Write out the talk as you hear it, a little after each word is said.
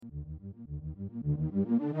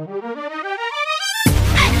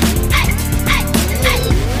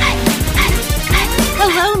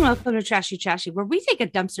welcome to Trashy Trashy, where we take a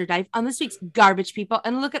dumpster dive on this week's garbage people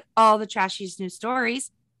and look at all the trashiest news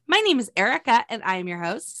stories. My name is Erica, and I am your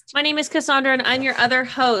host. My name is Cassandra, and I'm your other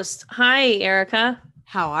host. Hi, Erica.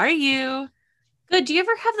 How are you? Good. Do you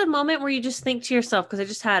ever have the moment where you just think to yourself, because I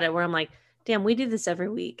just had it, where I'm like, damn, we do this every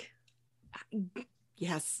week.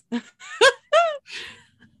 Yes.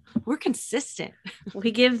 We're consistent.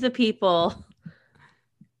 We give the people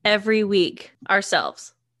every week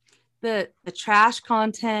ourselves. The trash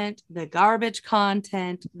content, the garbage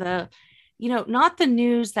content, not the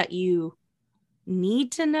news that you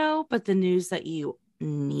need to know, but the news that you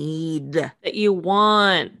need. That you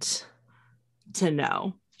want to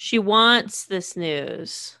know. She wants this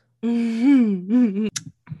news. You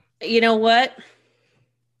know what?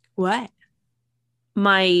 What?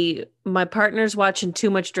 My partner's watching too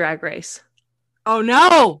much Drag Race. Oh,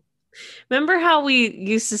 no. Remember how we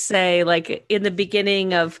used to say, like, in the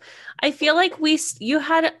beginning of, I feel like you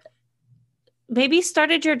had maybe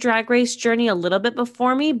started your Drag Race journey a little bit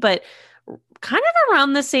before me, but kind of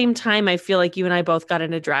around the same time, I feel like you and I both got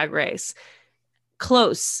into Drag Race.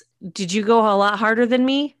 Close. Did you go a lot harder than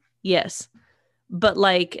me? Yes. But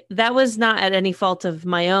like, that was not at any fault of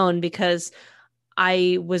my own, because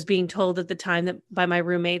I was being told at the time that by my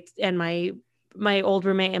roommates and my old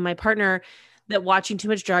roommate and my partner that watching too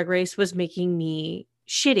much Drag Race was making me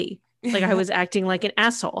shitty. Like I was acting like an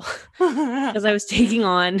asshole because I was taking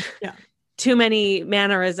on too many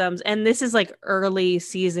mannerisms. And this is like early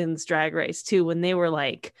seasons Drag Race too, when they were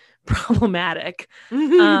like problematic.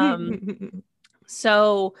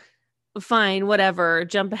 So fine, whatever,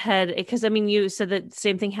 jump ahead. Because I mean, you said that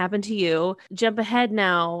same thing happened to you. Jump ahead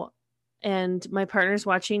now. And my partner's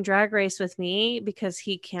watching Drag Race with me because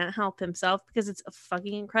he can't help himself, because it's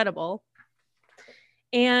fucking incredible.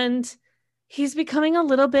 And he's becoming a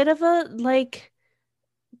little bit of a, like,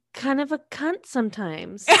 kind of a cunt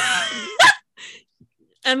sometimes.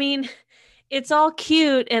 I mean, it's all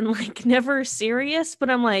cute and like never serious, but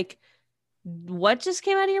I'm like, what just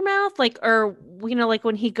came out of your mouth? Like, or, like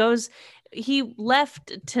when he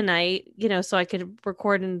left tonight, so I could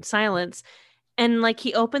record in silence. And like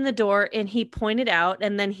he opened the door and he pointed out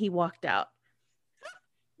and then he walked out.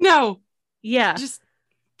 No. Yeah. Just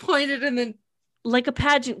pointed and then. Like a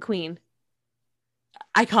pageant queen.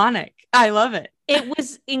 Iconic. I love it. It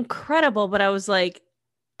was incredible, but I was like,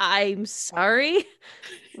 I'm sorry.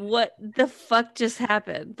 What the fuck just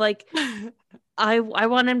happened? Like, I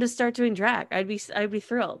want him to start doing drag. I'd be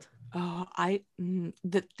thrilled. Oh,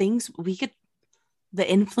 the things we could, the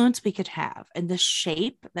influence we could have and the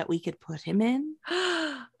shape that we could put him in.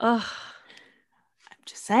 Oh, I'm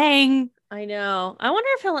just saying. I know. I wonder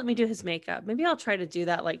if he'll let me do his makeup. Maybe I'll try to do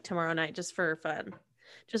that like tomorrow night just for fun.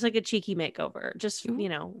 Just like a cheeky makeover. Just,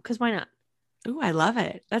 because why not? Ooh, I love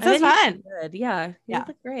it. That sounds fun. Good. Yeah. You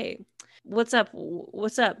look great. What's up? Well,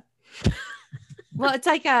 it's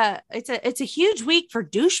like it's a huge week for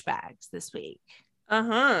douchebags this week.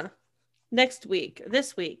 Next week.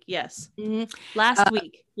 This week. Yes. Mm-hmm. Last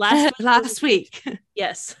week. Last week.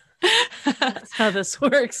 Yes. That's how this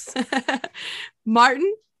works.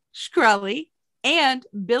 Martin Shkreli and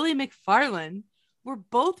Billy McFarland were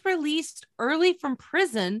both released early from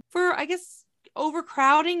prison for, I guess,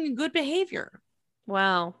 overcrowding and good behavior.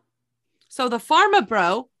 Wow. So the Pharma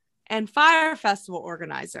Bro and Fire Festival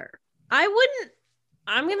organizer. I'm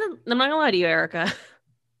not gonna lie to you, Erica.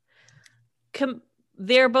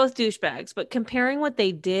 They're both douchebags, but comparing what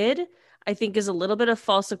they did, I think, is a little bit of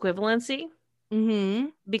false equivalency. Mm-hmm.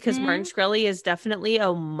 Because Martin Shkreli is definitely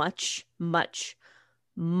a much, much,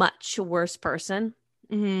 much worse person.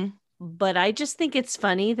 Mm-hmm. But I just think it's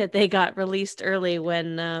funny that they got released early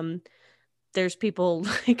when there's people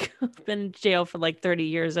like been in jail for like 30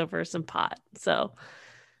 years over some pot. So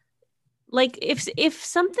like if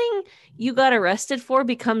something you got arrested for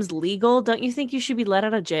becomes legal, don't you think you should be let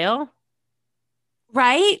out of jail?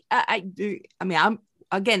 Right? I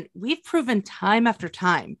mean, we've proven time after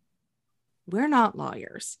time we're not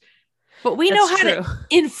lawyers, but we know how to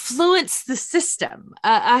influence the system.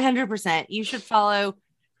 100%. You should follow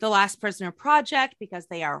the Last Prisoner Project because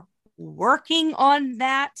they are working on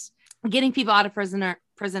that, getting people out of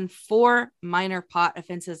prison for minor pot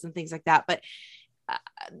offenses and things like that. But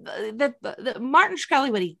the Martin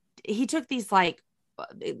Shkreli, what he took these, like,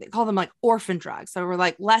 they call them like orphan drugs. So we're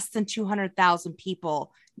like less than 200,000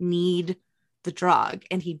 people need the drug,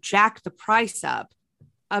 and he jacked the price up.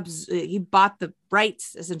 He bought the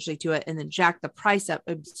rights essentially to it and then jacked the price up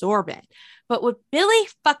absorbent. But what Billy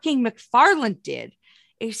fucking McFarland did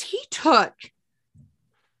is he took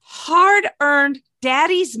hard-earned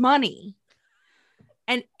daddy's money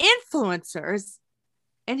and influencers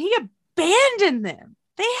and he abandoned them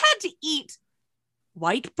They had to eat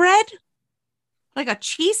white bread, like a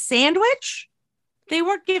cheese sandwich. They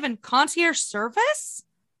weren't given concierge service.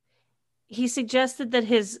 He suggested that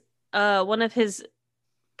his one of his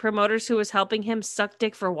promoters who was helping him suck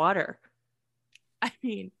dick for water. I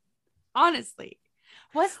mean, honestly,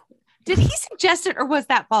 did he suggest it or was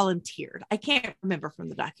that volunteered? I can't remember from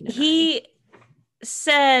the documentary. He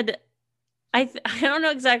said, I don't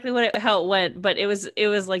know exactly how it went, but it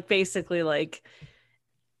was like basically like,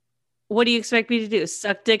 what do you expect me to do?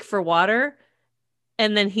 Suck dick for water?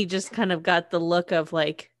 And then he just kind of got the look of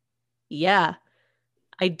like, yeah,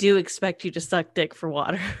 I do expect you to suck dick for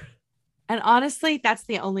water. And honestly, that's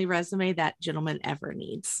the only resume that gentleman ever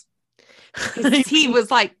needs. He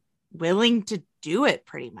was like willing to do it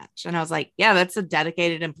pretty much. And I was like, yeah, that's a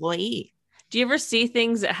dedicated employee. Do you ever see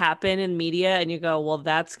things that happen in media and you go, well,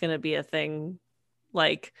 that's going to be a thing?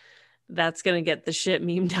 Like, that's going to get the shit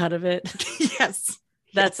memed out of it. Yes.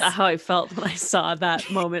 That's how I felt when I saw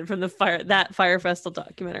that moment from that Fyre Festival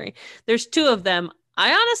documentary. There's 2 of them.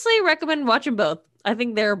 I honestly recommend watching both. I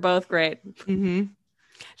think they're both great. Mm-hmm.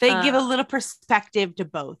 They give a little perspective to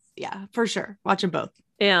both. Yeah, for sure. Watch them both.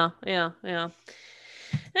 Yeah.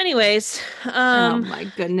 Anyways, oh my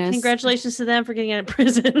goodness. Congratulations to them for getting out of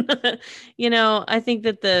prison. I think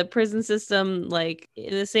that the prison system, like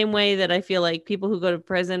in the same way that I feel like people who go to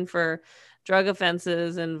prison for drug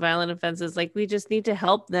offenses and violent offenses, like we just need to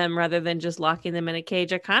help them rather than just locking them in a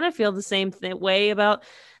cage. I kind of feel the same way about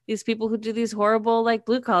these people who do these horrible like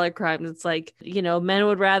blue collar crimes. It's like, men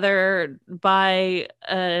would rather buy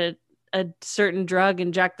a certain drug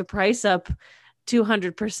and jack the price up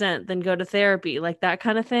 200% than go to therapy, like that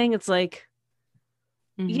kind of thing. It's like,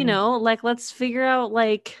 like let's figure out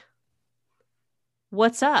like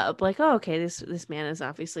what's up. Like, oh, okay, this man is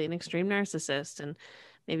obviously an extreme narcissist, and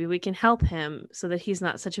maybe we can help him so that he's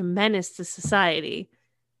not such a menace to society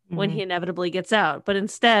when he inevitably gets out. But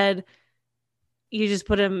instead, you just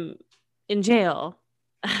put him in jail.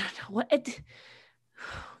 I don't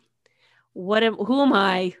know who am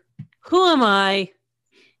I? Who am I?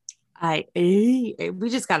 We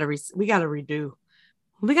just gotta redo.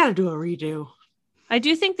 We gotta do a redo. I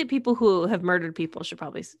do think that people who have murdered people should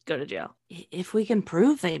probably go to jail if we can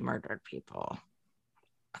prove they murdered people.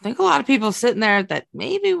 I think a lot of people sitting there that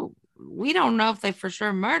maybe we don't know if they for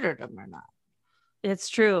sure murdered them or not. It's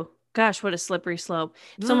true. Gosh, what a slippery slope.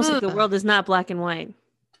 It's almost like the world is not black and white.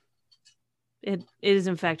 It is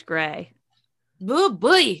in fact gray. Boo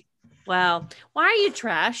boy. Wow. Why are you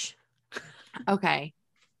trash? Okay.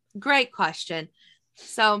 Great question.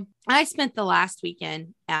 So I spent the last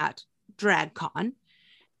weekend at DragCon.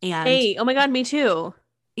 And hey, oh my God, me too.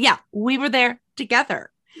 Yeah, we were there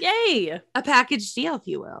together. Yay. A package deal, if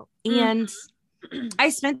you will. And I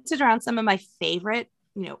spent it around some of my favorite,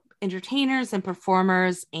 entertainers and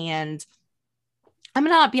performers. And I'm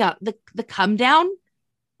gonna not be out. The come down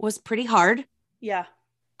was pretty hard. Yeah.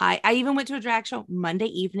 I even went to a drag show Monday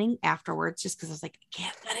evening afterwards just because I was like, I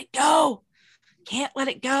can't let it go. Can't let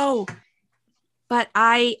it go. But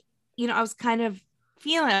I was kind of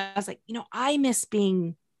feeling, I was like, I miss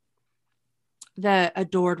being the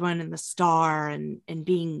adored one and the star and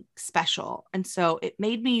being special. And so it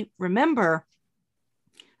made me remember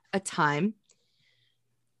a time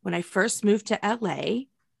when I first moved to LA.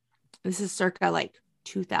 This is circa like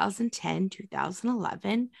 2010,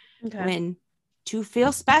 2011, when to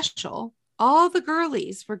feel special, all the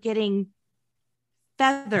girlies were getting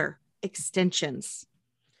feather extensions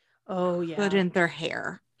put in their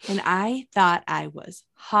hair. And I thought I was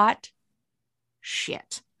hot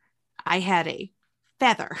shit. I had a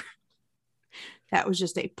feather that was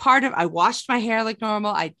just a part of, I washed my hair like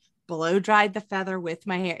normal. I blow dried the feather with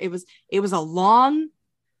my hair. It was a long,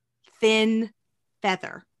 thin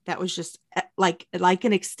feather that was just like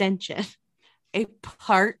an extension, a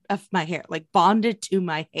part of my hair, like bonded to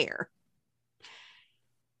my hair.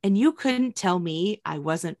 And you couldn't tell me I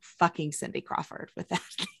wasn't fucking Cindy Crawford with that.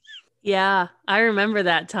 Yeah, I remember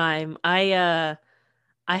that time. I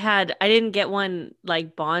didn't get one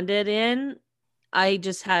like bonded in. I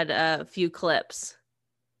just had a few clips.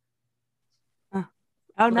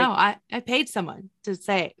 Oh no, I paid someone to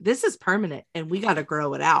say this is permanent and we got to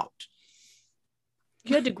grow it out.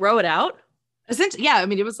 You had to grow it out? Essentially, yeah. I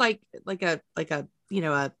mean, it was like a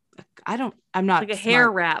I'm not like a hair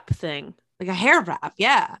wrap thing. Like a hair wrap,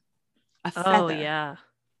 yeah. A feather. Oh yeah.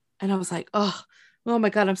 And I was like, oh my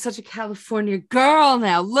God, I'm such a California girl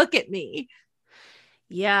now. Look at me.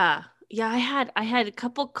 Yeah. Yeah, I had a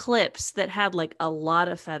couple clips that had like a lot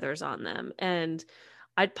of feathers on them. And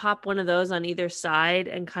I'd pop one of those on either side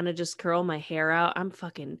and kind of just curl my hair out. I'm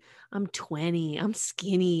 20, I'm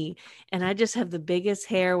skinny, and I just have the biggest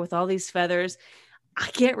hair with all these feathers. I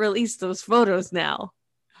can't release those photos now.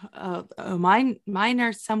 Mine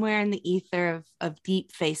are somewhere in the ether of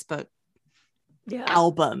deep Facebook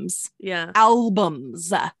albums. Yeah.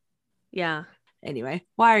 Albums. Yeah. Anyway,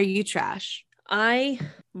 why are you trash?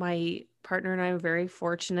 My partner and I are very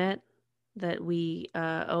fortunate that we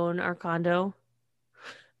own our condo.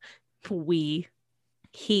 But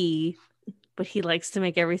he likes to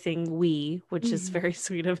make everything which is very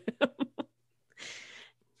sweet of him.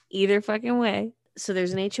 Either fucking way. So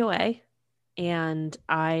there's an HOA, and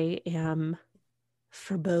I am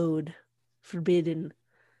forbidden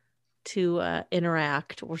to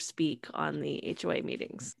interact or speak on the HOA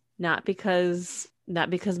meetings. Not because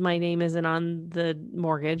my name isn't on the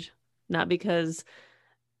mortgage, not because,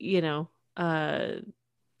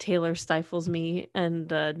 Taylor stifles me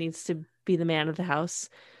and needs to be the man of the house,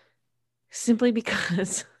 simply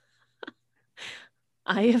because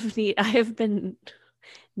I have been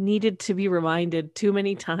needed to be reminded too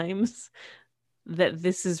many times that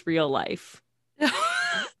this is real life.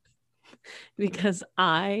 Because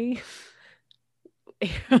I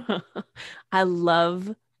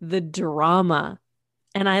love the drama,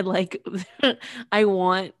 and I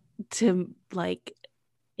want to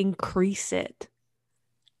increase it.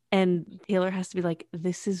 And Taylor has to be like,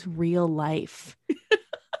 this is real life.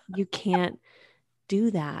 You can't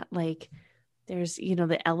do that. Like, there's,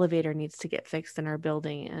 the elevator needs to get fixed in our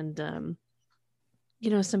building. And,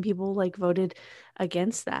 some people voted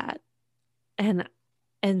against that. And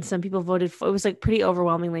some people voted for, it was pretty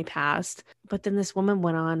overwhelmingly passed. But then this woman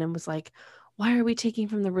went on and was like, why are we taking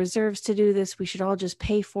from the reserves to do this? We should all just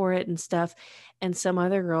pay for it and stuff. And some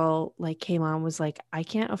other girl came on, was like, I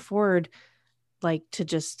can't afford to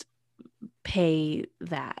just pay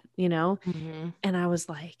that, Mm-hmm. And I was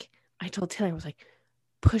like, I told Taylor, I was like,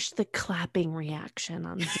 push the clapping reaction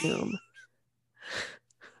on Zoom.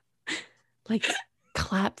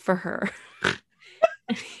 Clap for her.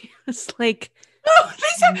 And he was like, no,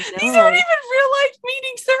 these aren't even real life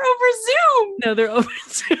meetings. They're over Zoom. No, they're over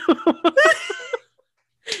Zoom.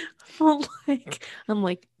 I'm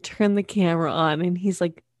like, turn the camera on. And he's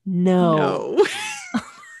like, no.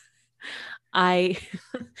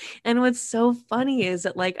 And what's so funny is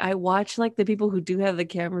that I watch the people who do have the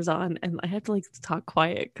cameras on, and I have to talk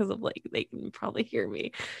quiet because of they can probably hear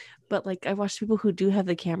me, but I watch people who do have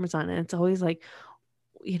the cameras on, and it's always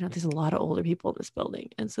there's a lot of older people in this building,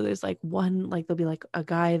 and so there's one there'll be a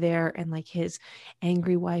guy there and his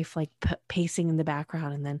angry wife pacing in the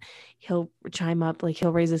background, and then he'll chime up,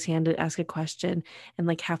 he'll raise his hand to ask a question,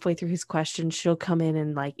 and halfway through his question she'll come in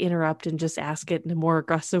and interrupt and just ask it in a more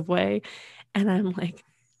aggressive way, and I'm like,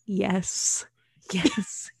 yes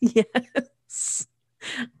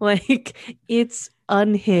it's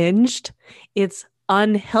unhinged, it's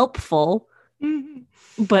unhelpful,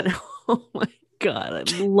 but oh my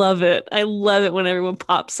God, I love it. I love it when everyone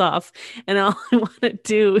pops off, and all I want to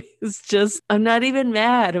do is I'm not even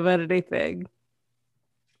mad about anything,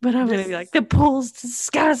 but I'm going to be like, the pool's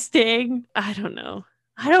disgusting. I don't know.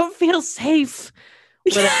 I don't feel safe.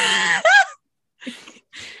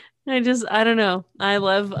 I don't know. I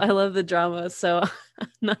love the drama. So I'm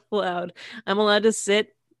not allowed. I'm allowed to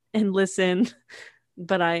sit and listen,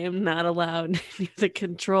 but I am not allowed near the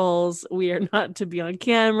controls. We are not to be on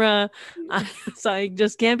camera. So I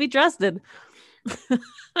just can't be trusted.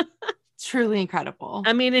 Truly incredible.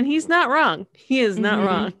 I mean, and he's not wrong. He is not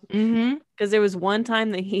wrong. Mm-hmm. Because there was one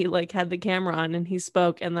time that he had the camera on and he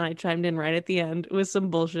spoke, and then I chimed in right at the end with some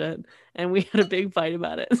bullshit, and we had a big fight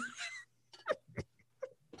about it.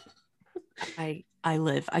 I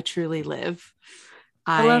truly live.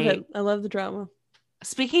 I love it. I love the drama.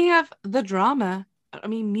 Speaking of the drama, I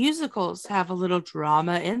mean, musicals have a little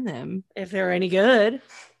drama in them. If they're any good.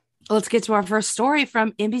 Let's get to our first story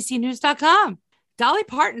from NBCnews.com. Dolly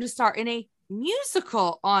Parton to star in a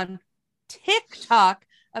musical on TikTok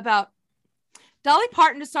about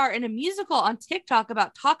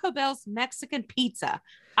Taco Bell's Mexican pizza.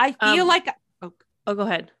 I feel go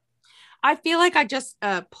ahead. I feel like I just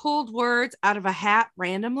pulled words out of a hat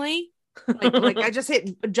randomly. I just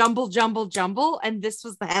hit jumble, and this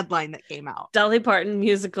was the headline that came out. Dolly Parton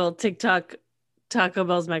musical TikTok Taco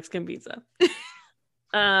Bell's Mexican pizza.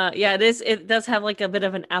 It does have a bit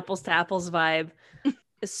of an apples to apples vibe.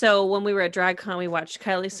 So when we were at DragCon, we watched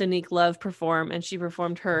Kylie Sonique Love perform, and she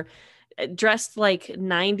performed her dressed like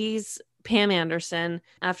 90s Pam Anderson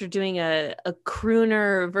after doing a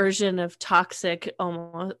crooner version of Toxic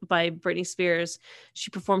almost by Britney Spears.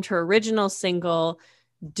 She performed her original single,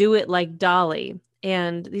 Do It Like Dolly.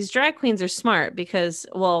 And these drag queens are smart because,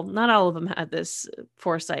 well, not all of them had this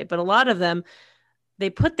foresight, but a lot of them, they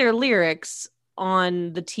put their lyrics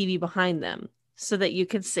on the TV behind them so that you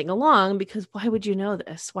could sing along, because why would you know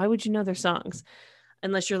this? Why would you know their songs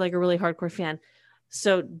unless you're like a really hardcore fan?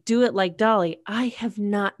 So do it like Dolly. I have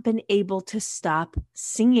not been able to stop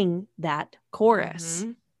singing that chorus.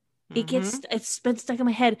 It's been stuck in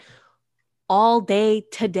my head all day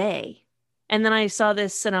today. And then I saw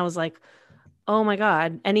this and I was like, oh my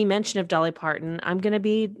God, any mention of Dolly Parton, I'm gonna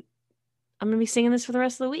be singing this for the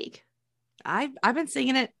rest of the week. I've been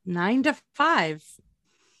singing it 9 to 5.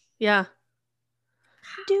 Yeah.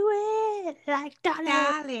 Do it like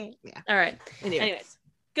Dolly. Yeah. All right. Anyways,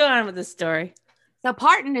 go on with the story. So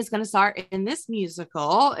Parton is going to start in this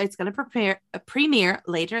musical. It's going to premiere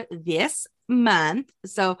later this month.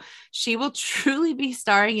 So she will truly be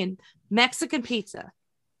starring in Mexican Pizza,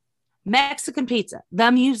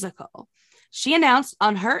 the musical. She announced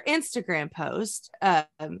on her Instagram post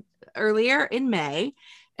earlier in May.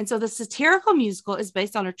 And so the satirical musical is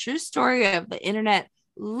based on a true story of the internet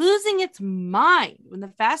losing its mind when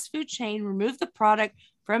the fast food chain removed the product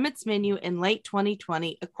from its menu in late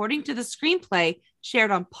 2020, according to the screenplay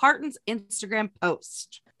shared on Parton's Instagram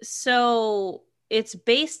post. So it's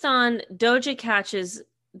based on Doja Cat.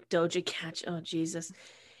 Oh, Jesus.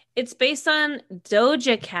 It's based on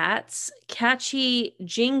Doja Cat's catchy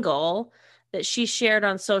jingle that she shared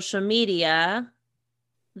on social media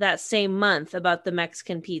that same month about the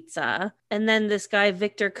Mexican pizza. And then this guy,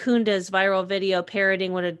 Victor Kunda's viral video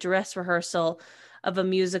parodying what a dress rehearsal of a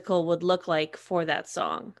musical would look like for that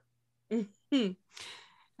song.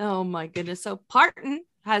 Oh my goodness. So Parton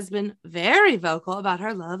has been very vocal about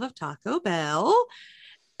her love of Taco Bell.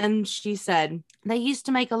 And she said, they used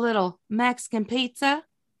to make a little Mexican pizza,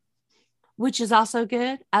 which is also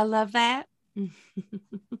good. I love that.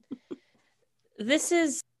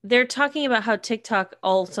 They're talking about how TikTok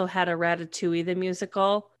also had a Ratatouille, the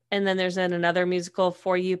musical. And then there's another musical,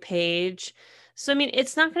 For You page. So, I mean,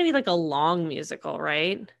 it's not going to be like a long musical,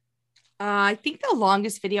 right? I think the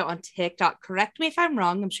longest video on TikTok, correct me if I'm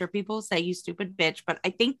wrong, I'm sure people say you stupid bitch, but I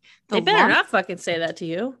think they better not fucking say that to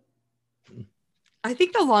you. I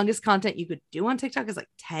think the longest content you could do on TikTok is like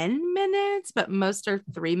 10 minutes, but most are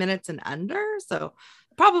 3 minutes and under. So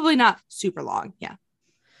probably not super long. Yeah.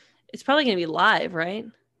 It's probably going to be live, right?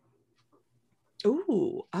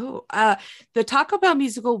 The Taco Bell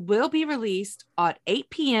musical will be released at 8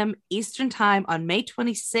 p.m. Eastern time on May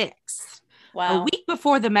 26th. Wow. A week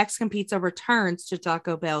before the Mexican pizza returns to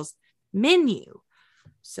Taco Bell's menu.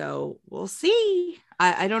 So we'll see.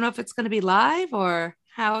 I don't know if it's going to be live or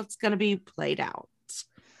how it's going to be played out.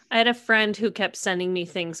 I had a friend who kept sending me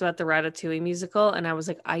things about the Ratatouille musical, and I was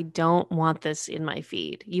like, I don't want this in my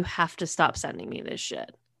feed. You have to stop sending me this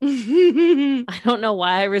shit. I don't know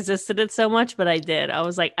why I resisted it so much, but I did. I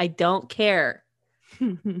was like, I don't care.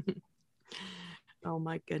 Oh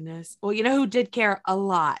my goodness. Well, you know who did care a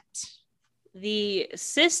lot? The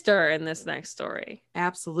sister in this next story.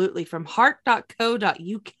 Absolutely. From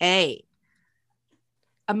heart.co.uk.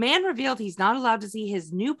 A man revealed he's not allowed to see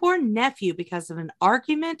his newborn nephew because of an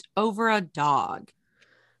argument over a dog.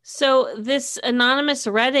 So this anonymous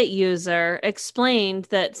Reddit user explained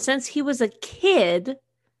that since he was a kid,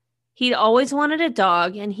 he'd always wanted a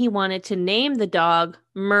dog and he wanted to name the dog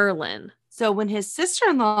Merlin. So when his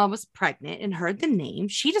sister-in-law was pregnant and heard the name,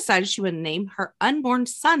 she decided she would name her unborn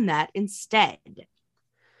son that instead.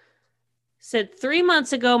 Said 3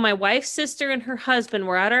 months ago, my wife's sister and her husband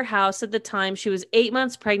were at our house at the time. She was 8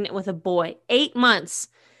 months pregnant with a boy. 8 months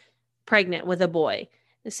pregnant with a boy.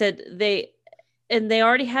 They said they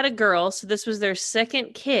already had a girl. So this was their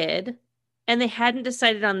second kid. And they hadn't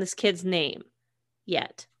decided on this kid's name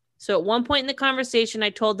yet. So at one point in the conversation, I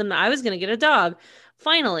told them that I was going to get a dog.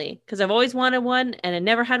 Finally, because I've always wanted one and I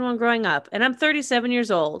never had one growing up. And I'm 37 years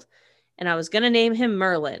old. And I was going to name him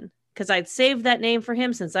Merlin because I'd saved that name for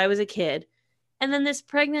him since I was a kid. And then this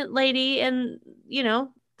pregnant lady and, you know,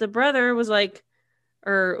 the brother was like,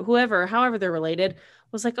 or whoever, however they're related,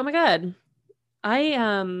 was like, oh my God, I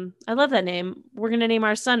love that name. We're going to name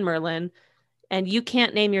our son Merlin. And you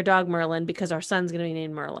can't name your dog Merlin because our son's going to be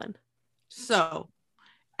named Merlin. So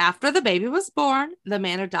after the baby was born, the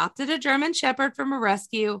man adopted a German Shepherd from a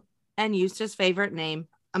rescue and used his favorite name,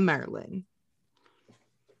 a Merlin.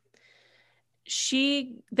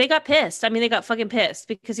 They got pissed. I mean, they got fucking pissed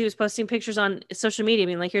because he was posting pictures on social media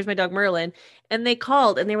being like, here's my dog Merlin. And they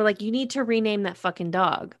called and they were like, you need to rename that fucking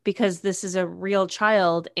dog because this is a real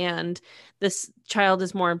child and this child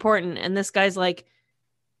is more important. And this guy's like,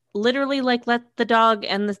 literally like, let the dog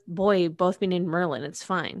and the boy both be named Merlin. It's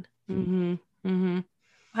fine. Mm-hmm. Mm-hmm.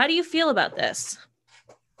 How do you feel about this?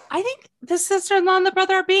 I think the sister-in-law and the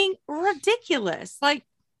brother are being ridiculous. Like,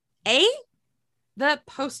 the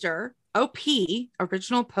poster, OP,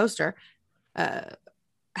 original poster, uh,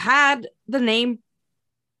 had the name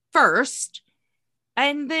first,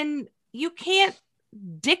 and then you can't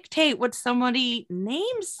dictate what somebody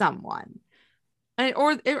names someone,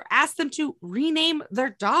 or ask them to rename their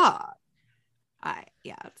dog.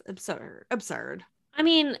 Yeah, it's absurd. I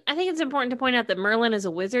mean, I think it's important to point out that Merlin is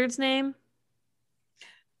a wizard's name.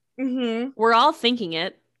 Mm-hmm. We're all thinking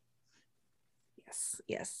it.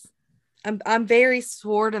 Yes. I'm very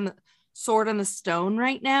sword in the stone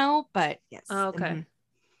right now, but yes. Oh, okay. Mm-hmm.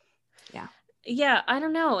 Yeah. Yeah, I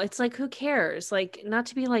don't know. It's like, who cares? Like, not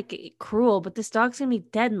to be like cruel, but this dog's gonna be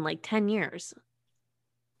dead in like 10 years.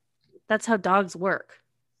 That's how dogs work.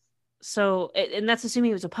 So, and that's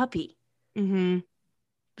assuming it was a puppy. Mm-hmm.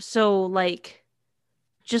 So, like,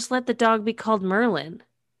 just let the dog be called Merlin.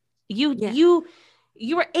 Yeah. You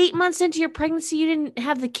were 8 months into your pregnancy. You didn't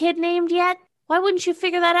have the kid named yet. Why wouldn't you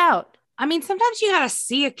figure that out? I mean, sometimes you gotta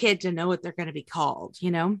see a kid to know what they're gonna be called,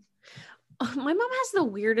 you know? My mom has the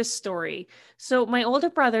weirdest story. So my older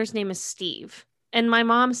brother's name is Steve. And my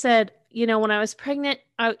mom said, when I was pregnant,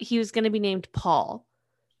 he was going to be named Paul.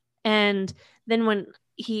 And then when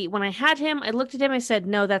I had him, I looked at him, I said,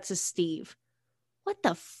 no, that's a Steve. What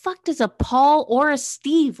the fuck does a Paul or a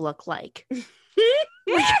Steve look like?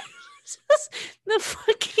 The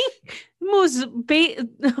fucking most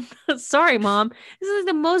sorry, mom. This is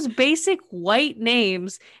the most basic white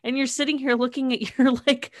names, and you're sitting here looking at your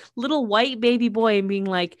like little white baby boy and being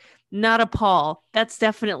like, not a Paul. That's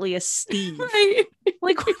definitely a Steve. Right.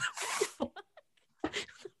 Like, what the fuck?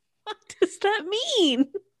 What does that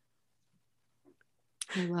mean?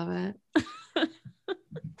 I love it.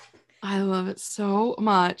 I love it so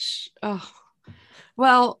much. Oh,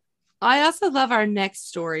 well, I also love our next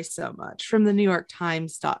story so much from the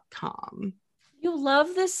NewYorkTimes.com. You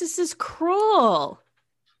love this? This is cruel.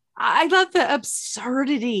 I love the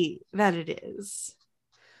absurdity that it is.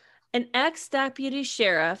 An ex-deputy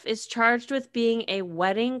sheriff is charged with being a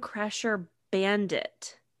wedding crasher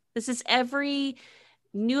bandit. This is every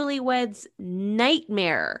newlywed's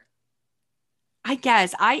nightmare. I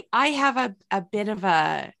guess I have a bit of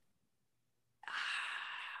a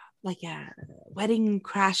like a wedding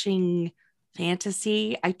crashing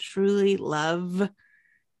fantasy. I truly love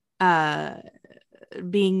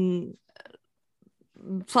being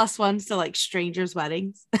plus ones to like strangers'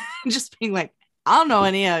 weddings. Just being like, I don't know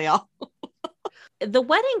any of y'all. The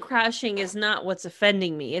wedding crashing is not what's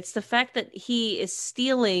offending me. It's the fact that he is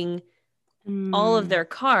stealing all of their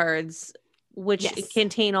cards, which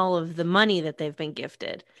contain all of the money that they've been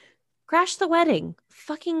gifted. Crash the wedding.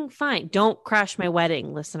 Fucking fine. Don't crash my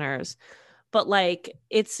wedding, listeners. But like,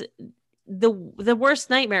 it's the worst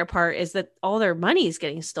nightmare part is that all their money is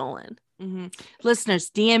getting stolen. Mm-hmm. Listeners,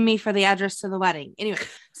 DM me for the address to the wedding. Anyway,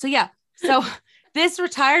 so this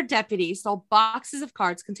retired deputy sold boxes of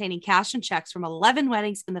cards containing cash and checks from 11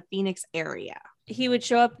 weddings in the Phoenix area. He would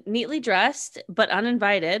show up neatly dressed, but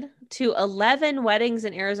uninvited, to 11 weddings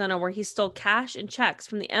in Arizona where he stole cash and checks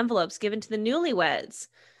from the envelopes given to the newlyweds.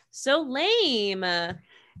 So lame.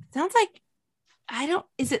 Sounds like,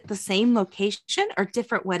 is it the same location or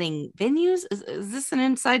different wedding venues? Is this an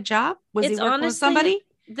inside job? Was he working with somebody?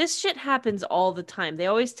 This shit happens all the time. They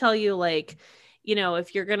always tell you, like,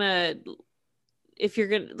 if you're gonna,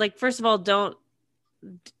 like, first of all, don't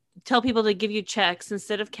tell people to give you checks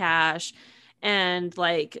instead of cash, and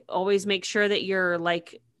like always make sure that you're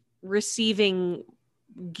like receiving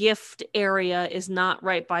gift area is not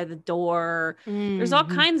right by the door. Mm-hmm. There's all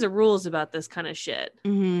kinds of rules about this kind of shit.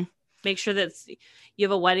 Mm-hmm. Make sure that you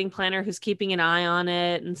have a wedding planner who's keeping an eye on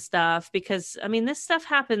it and stuff, because I mean, this stuff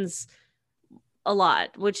happens a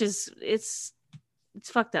lot, which is it's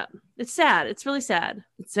fucked up. It's sad. It's really sad.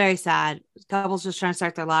 It's very sad. Couples just trying to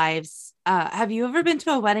start their lives. Have you ever been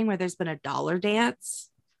to a wedding where there's been a dollar dance?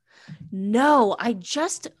 No, I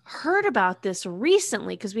just heard about this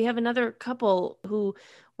recently because we have another couple who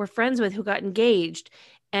we're friends with who got engaged,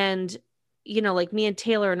 and like me and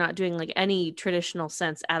Taylor are not doing like any traditional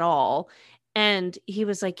sense at all. And he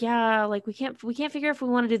was like, yeah, like we can't figure out if we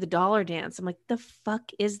want to do the dollar dance. I'm like, the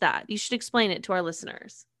fuck is that? You should explain it to our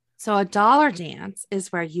listeners. So a dollar dance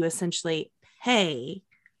is where you essentially pay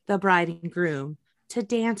the bride and groom to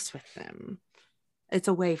dance with them. It's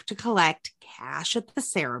a way to collect cash at the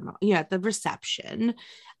ceremony, at the reception.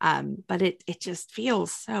 But it just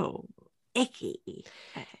feels so icky.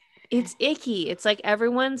 It's icky. It's like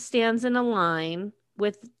everyone stands in a line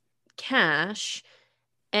with cash,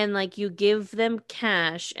 and like you give them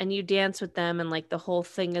cash and you dance with them, and like the whole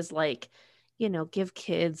thing is like, give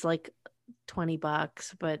kids like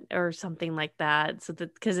 $20, but or something like that. So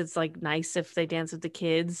that because it's like nice if they dance with the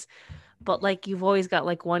kids. But like you've always got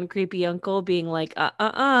like one creepy uncle being like,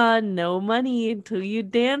 no money until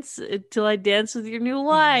I dance with your new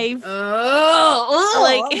wife.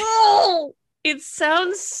 Like it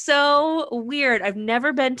sounds so weird. I've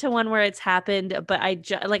never been to one where it's happened, but I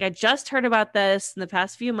just heard about this in the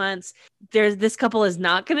past few months. This couple is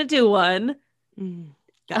not going to do one.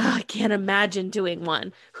 I can't imagine doing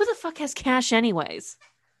one. Who the fuck has cash anyways?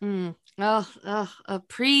 A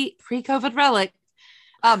pre-COVID relic.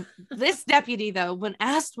 This deputy, though, when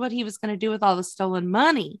asked what he was going to do with all the stolen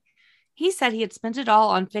money, he said he had spent it all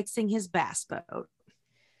on fixing his bass boat.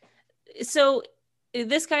 So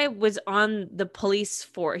this guy was on the police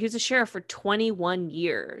he was a sheriff for 21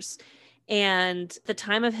 years. And the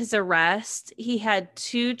time of his arrest, he had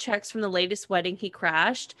 2 checks from the latest wedding he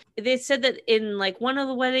crashed. They said that in like one of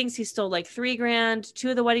the weddings, he stole like $3,000.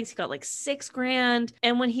 2 of the weddings, he got like $6,000.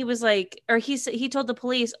 And when he was like, or he told the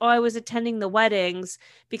police, I was attending the weddings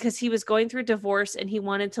because he was going through divorce and he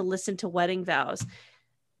wanted to listen to wedding vows.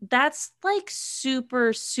 That's like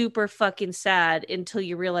super, super fucking sad until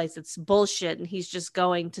you realize it's bullshit and he's just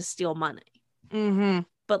going to steal money.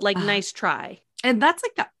 But like, nice try. And that's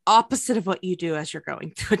like the opposite of what you do as you're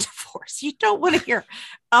going through a divorce. You don't want to hear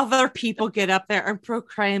other people get up there and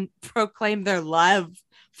proclaim their love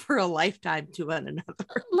for a lifetime to one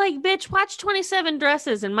another. Like, bitch, watch 27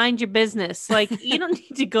 Dresses and mind your business. Like, you don't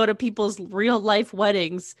need to go to people's real life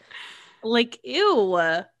weddings. Like, ew.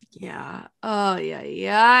 Yeah. Oh,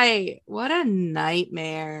 yeah. What a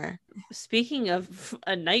nightmare. Speaking of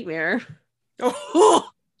a nightmare. Oh,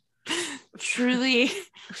 truly,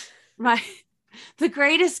 the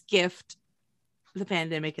greatest gift the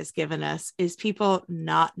pandemic has given us is people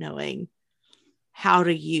not knowing how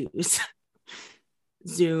to use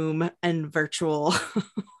Zoom and virtual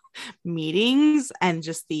meetings and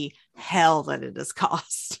just the hell that it has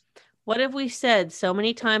cost. What have we said so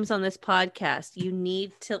many times on this podcast? You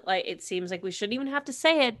need to, like, it seems like we shouldn't even have to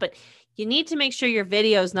say it, but you need to make sure your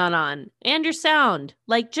video's not on and your sound.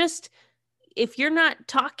 Like, just if you're not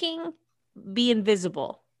talking, be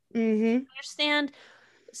invisible. Understand?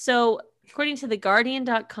 So, according to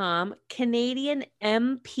theguardian.com, Canadian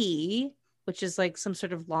MP, which is like some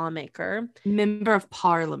sort of lawmaker, member of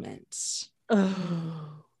parliament.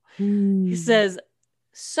 He says,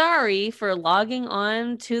 sorry for logging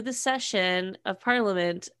on to the session of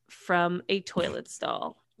Parliament from a toilet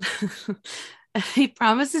stall. He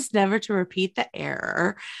promises never to repeat the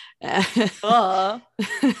error.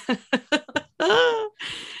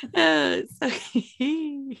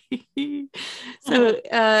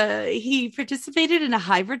 He participated in a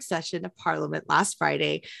hybrid session of Parliament last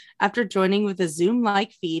Friday after joining with a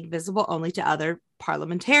Zoom-like feed visible only to other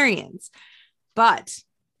parliamentarians. But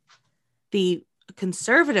the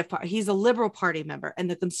Conservative Party, he's a Liberal Party member, and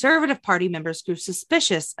the Conservative Party members grew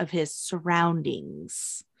suspicious of his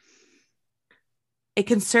surroundings. A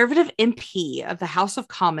Conservative MP of the House of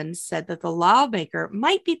Commons said that the lawmaker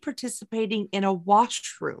might be participating in a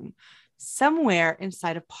washroom somewhere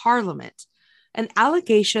inside of Parliament, an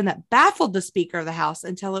allegation that baffled the Speaker of the House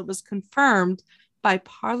until it was confirmed by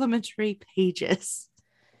parliamentary pages.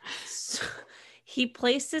 So he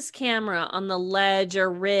placed his camera on the ledge or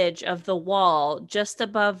ridge of the wall just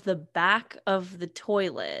above the back of the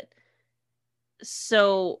toilet.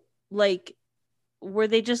 So, like, were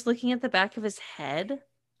they just looking at the back of his head?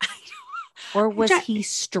 Or was he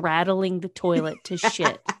straddling the toilet to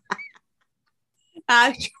shit?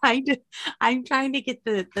 I'm trying to get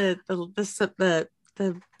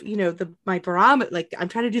my barometer. Like, I'm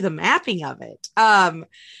trying to do the mapping of it.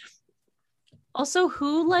 Also,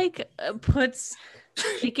 who puts,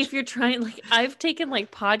 like, if you're trying, like, I've taken like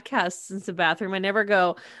podcasts into the bathroom. I never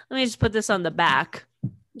go, let me just put this on the back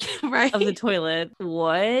right of the toilet.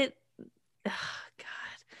 What?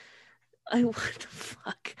 What the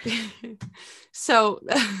fuck? So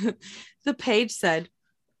the page said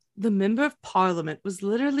the member of parliament was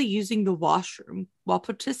literally using the washroom while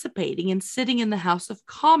participating and sitting in the House of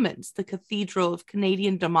Commons, the cathedral of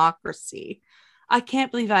Canadian democracy. I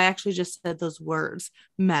can't believe I actually just said those words,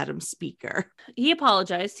 Madam Speaker. He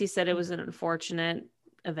apologized. He said it was an unfortunate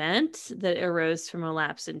event that arose from a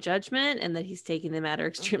lapse in judgment and that he's taking the matter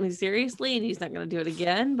extremely seriously and he's not going to do it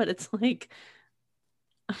again. But it's like,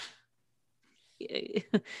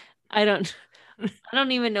 I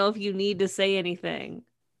don't even know if you need to say anything.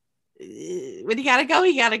 When you gotta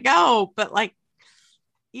go. But like,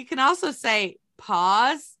 you can also say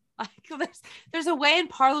pause. Like, there's a way in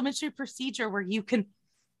parliamentary procedure where you can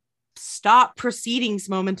stop proceedings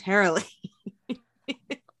momentarily.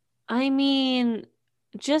 I mean,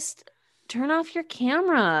 just turn off your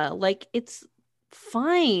camera. Like, it's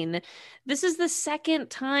fine. This is the second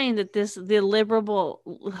time that the liberal,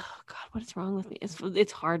 oh God, what is wrong with me?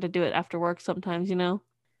 It's hard to do it after work sometimes, you know?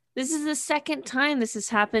 This is the second time this has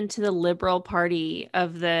happened to the Liberal Party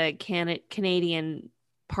of the Canadian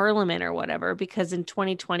Parliament or whatever, because in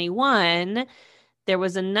 2021, there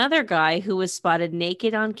was another guy who was spotted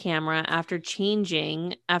naked on camera after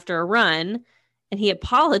changing after a run, and he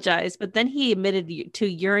apologized, but then he admitted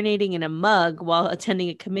to urinating in a mug while attending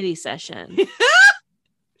a committee session.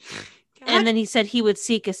 And then he said he would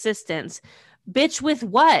seek assistance. Bitch, with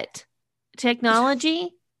what?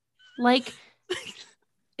 Technology? Like,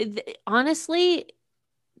 honestly,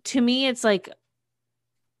 to me, it's like,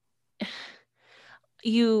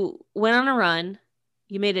 you went on a run,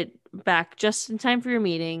 you made it back just in time for your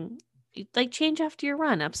meeting. Like, change after your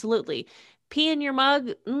run. Absolutely. Pee in your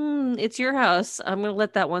mug. It's your house. I'm going to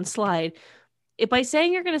let that one slide. If by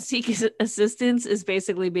saying you're going to seek assistance is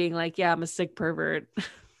basically being like, yeah, I'm a sick pervert.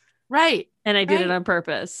 Right. And I did it on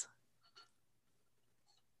purpose.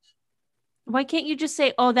 Why can't you just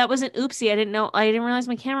say, oh, that was an oopsie. I didn't realize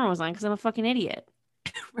my camera was on because I'm a fucking idiot.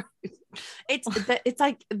 It's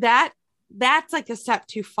like that. That's like a step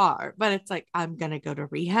too far, but it's like, I'm going to go to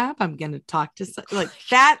rehab. I'm going to talk to like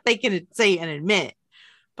that. They can say and admit,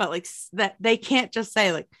 but like that they can't just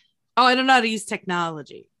say like, oh, I don't know how to use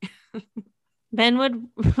technology. Ben would,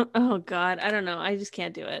 oh God, I don't know. I just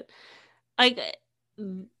can't do it. Like,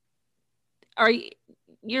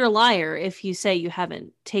 you're a liar if you say you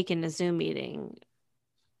haven't taken a Zoom meeting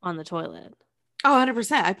on the toilet. Oh,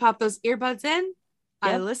 100%. I pop those earbuds in.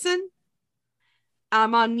 Yep. I listen.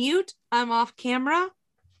 I'm on mute. I'm off camera.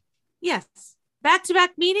 Yes.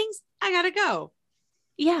 Back-to-back meetings. I gotta go.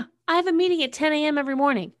 Yeah. I have a meeting at 10 a.m. every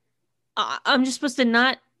morning. I'm just supposed to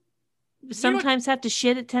not sometimes have to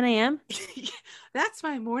shit at 10 a.m.? That's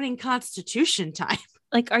my morning constitution time.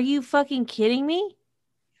 Like, are you fucking kidding me?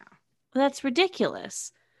 Yeah. That's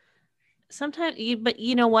ridiculous. Sometimes but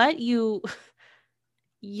you know what? You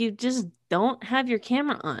just don't have your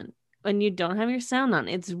camera on and you don't have your sound on.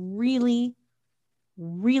 It's really,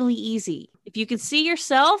 really easy. If you can see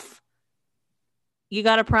yourself, you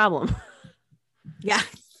got a problem. Yeah.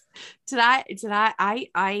 I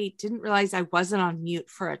didn't realize I wasn't on mute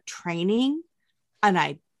for a training and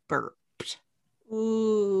I burped.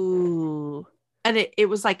 Ooh. And it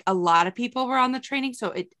was like a lot of people were on the training.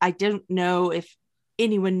 So I didn't know if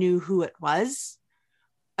anyone knew who it was.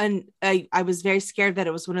 And I was very scared that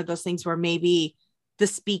it was one of those things where maybe the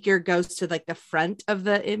speaker goes to like the front of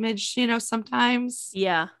the image, you know, sometimes.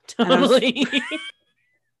 Yeah, totally.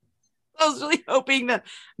 I was really hoping that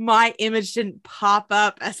my image didn't pop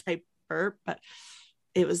up as I burp, but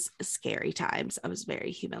it was scary times. I was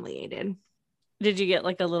very humiliated. Did you get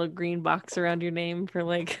like a little green box around your name for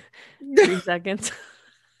like 3 seconds?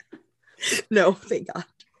 No, thank God.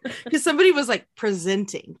 Because somebody was like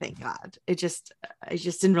presenting, thank God. I just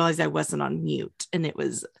didn't realize I wasn't on mute and it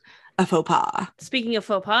was a faux pas. Speaking of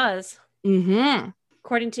faux pas. Mm-hmm.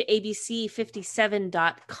 According to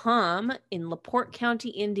ABC57.com, in LaPorte County,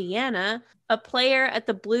 Indiana, a player at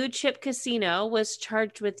the Blue Chip Casino was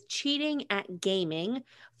charged with cheating at gaming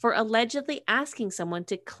for allegedly asking someone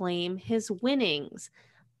to claim his winnings.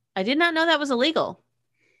 I did not know that was illegal.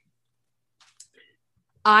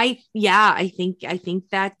 I think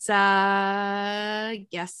that's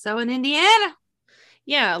guess so in Indiana.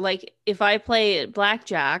 Yeah, like if I play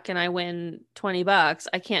blackjack and I win $20,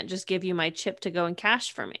 I can't just give you my chip to go and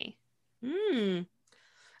cash for me.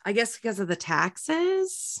 I guess because of the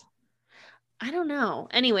taxes. I don't know.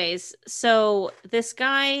 Anyways, so this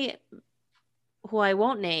guy who I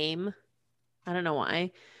won't name, I don't know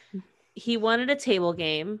why, he wanted a table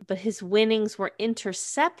game, but his winnings were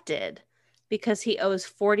intercepted because he owes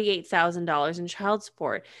 $48,000 in child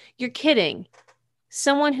support. You're kidding.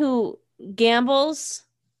 Someone who gambles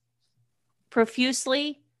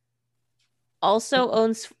profusely also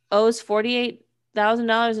owes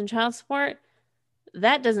 $48,000 in child support.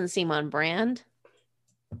 That doesn't seem on brand.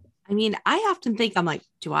 I mean, I often think, I'm like,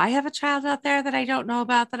 do I have a child out there that I don't know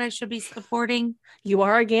about that I should be supporting? You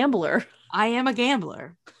are a gambler. I am a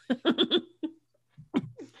gambler.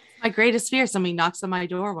 My greatest fear, somebody knocks on my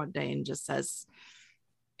door one day and just says,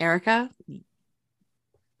 Erica,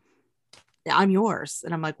 I'm yours.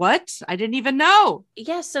 And I'm like, what? I didn't even know.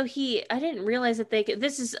 Yeah, so I didn't realize that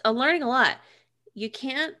this is learning a lot. You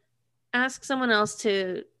can't ask someone else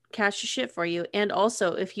to cash your shit for you. And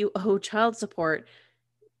also, if you owe child support,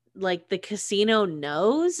 like the casino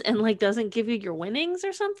knows and like doesn't give you your winnings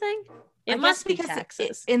or something. It must be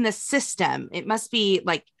taxes in the system. It must be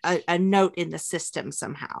like a note in the system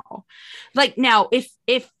somehow. Like now, if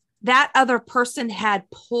that other person had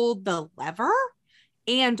pulled the lever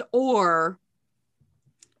and or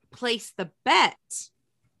placed the bet,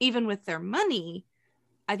 even with their money,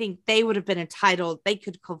 I think they would have been entitled. They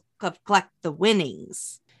could collect the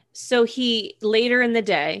winnings. So he later in the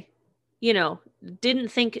day,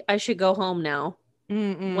 didn't think I should go home now.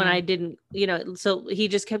 Mm-mm. When I didn't, so he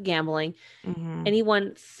just kept gambling, and he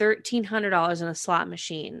won $1,300 in a slot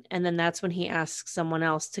machine. And then that's when he asked someone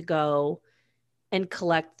else to go and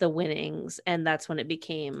collect the winnings. And that's when it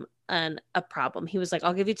became a problem. He was like,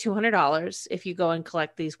 I'll give you $200 if you go and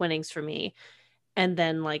collect these winnings for me. And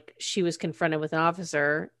then like she was confronted with an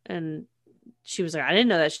officer and she was like, I didn't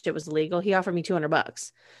know that shit was illegal. He offered me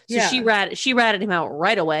 $200. So she ratted him out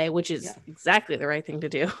right away, which is exactly the right thing to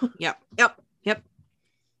do. Yep.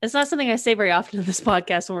 It's not something I say very often in this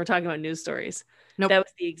podcast when we're talking about news stories. Nope. That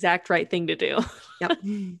was the exact right thing to do. Yep.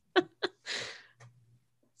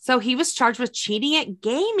 So he was charged with cheating at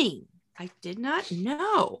gaming. I did not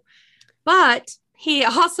know. But he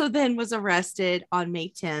also then was arrested on May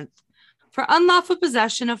 10th for unlawful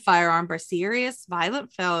possession of firearm by serious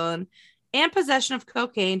violent felon and possession of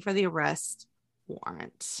cocaine for the arrest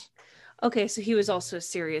warrant. Okay, so he was also a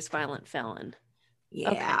serious violent felon.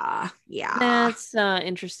 Yeah. Okay. Yeah. That's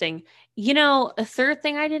interesting. A third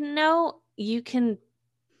thing I didn't know, you can,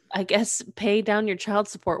 I guess, pay down your child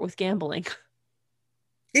support with gambling.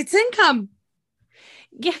 It's income.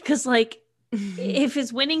 Yeah, because like if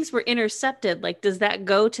his winnings were intercepted, like does that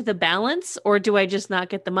go to the balance or do I just not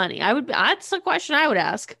get the money? That's a question I would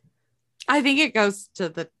ask. I think it goes to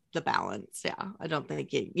the balance. Yeah. I don't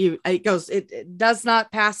think it does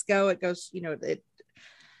not pass go. It goes, it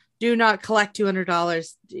do not collect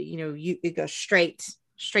 $200. It goes straight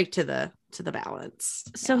to the balance.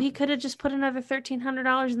 So he could have just put another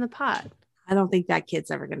 $1,300 in the pot. I don't think that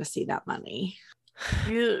kid's ever going to see that money.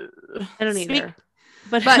 I don't either.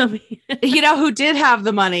 But who did have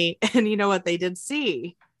the money and you know what they did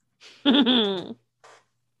see? From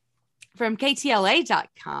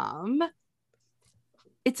KTLA.com.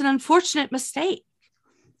 It's an unfortunate mistake.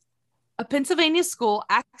 A Pennsylvania school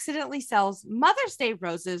accidentally sells Mother's Day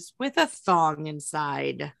roses with a thong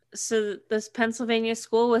inside. So this Pennsylvania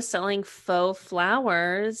school was selling faux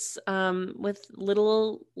flowers with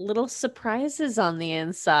little surprises on the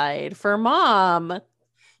inside for mom.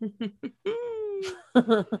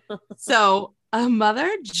 So a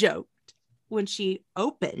mother joked when she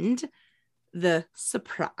opened the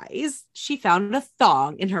surprise, she found a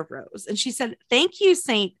thong in her rose. And she said, "Thank you,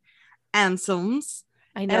 St. Anselm's."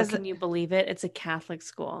 I know. Can you believe it? It's a Catholic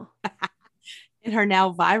school. In her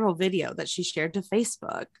now viral video that she shared to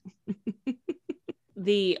Facebook.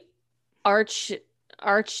 The Archdiocese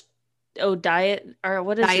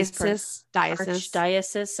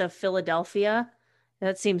of Philadelphia.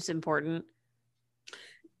 That seems important.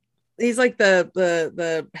 He's like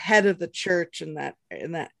the head of the church in that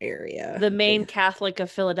area. The main Catholic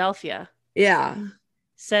of Philadelphia. Yeah.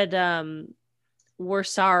 Said, we're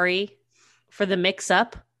sorry for the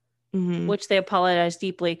mix-up, which they apologized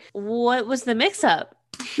deeply. What was the mix-up?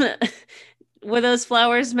 Were those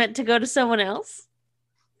flowers meant to go to someone else?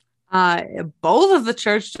 Both of the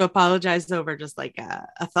church to apologize over just like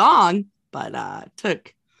a thong, but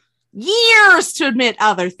took years to admit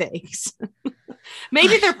other things.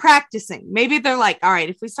 Maybe they're practicing. Maybe they're like, all right,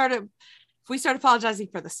 if we start apologizing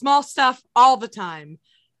for the small stuff all the time,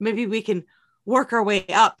 maybe we can work our way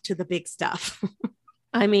up to the big stuff.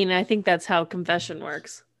 I mean, I think that's how confession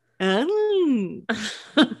works.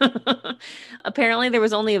 Apparently there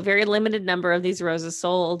was only a very limited number of these roses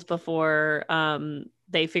sold before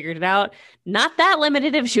they figured it out. Not that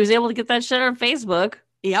limited if she was able to get that shit on Facebook.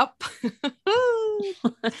 Yep.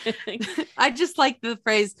 I just like the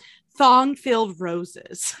phrase thong-filled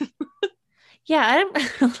roses. Yeah,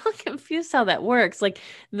 I'm confused how that works. Like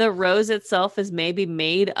the rose itself is maybe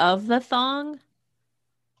made of the thong.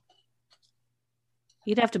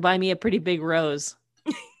 You'd have to buy me a pretty big rose.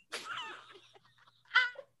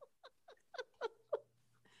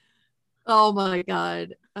 Oh my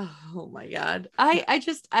God. Oh my God.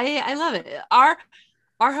 I love it. Our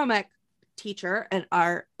home ec teacher and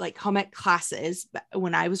our like home ec classes,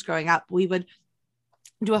 when I was growing up, we would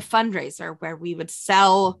do a fundraiser where we would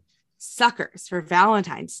sell suckers for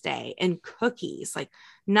Valentine's Day and cookies, like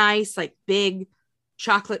nice, like big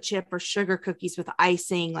chocolate chip or sugar cookies with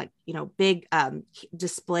icing, like, big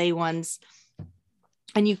display ones.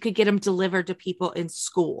 And you could get them delivered to people in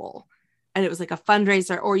school. And it was like a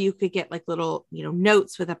fundraiser, or you could get like little,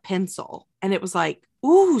 notes with a pencil. And it was like,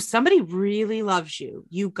 ooh, somebody really loves you.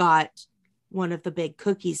 You got one of the big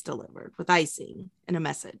cookies delivered with icing and a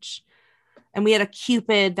message. And we had a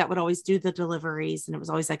Cupid that would always do the deliveries. And it was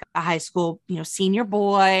always like a high school, senior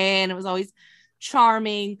boy. And it was always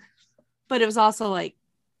charming. But it was also like,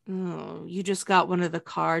 oh, you just got one of the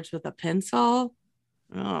cards with a pencil.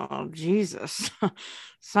 Oh, Jesus.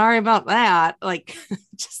 Sorry about that. Like,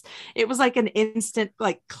 just, it was like an instant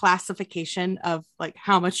like classification of like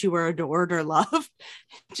how much you were adored or loved.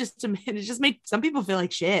 It just made some people feel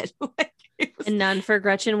like shit. And none for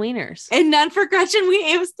Gretchen Wieners.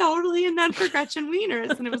 It was totally a none for Gretchen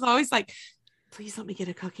Wieners. And it was always like, please let me get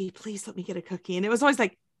a cookie. Please let me get a cookie. And it was always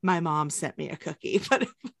like, my mom sent me a cookie, but it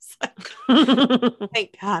was like,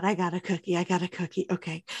 thank God I got a cookie.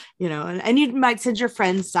 Okay. And you might send your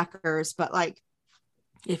friends suckers, but like,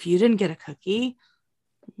 if you didn't get a cookie,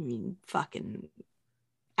 I mean, fucking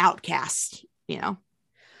outcast,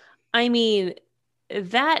 I mean,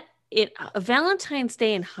 Valentine's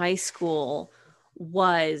Day in high school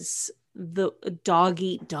was the dog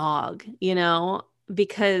eat dog,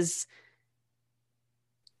 because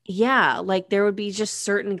yeah, like there would be just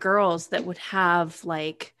certain girls that would have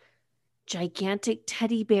like gigantic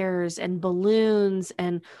teddy bears and balloons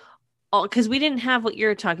and all, because we didn't have what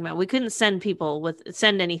you're talking about. We couldn't send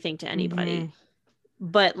anything to anybody. Mm-hmm.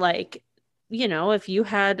 But like, if you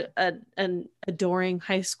had an adoring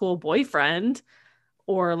high school boyfriend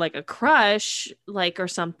or like a crush, like, or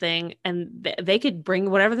something, and they could bring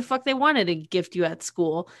whatever the fuck they wanted to gift you at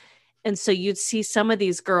school. And so you'd see some of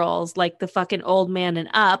these girls like the fucking Old Man and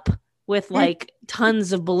Up with like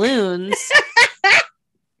tons of balloons.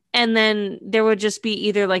 And then there would just be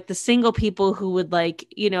either like the single people who would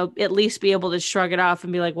like, at least be able to shrug it off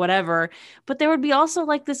and be like, whatever. But there would be also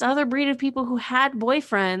like this other breed of people who had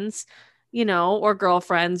boyfriends, or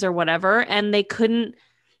girlfriends or whatever. And they couldn't,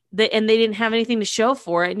 and they didn't have anything to show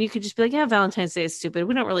for it. And you could just be like, yeah, Valentine's Day is stupid.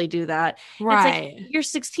 We don't really do that. Right. It's like, you're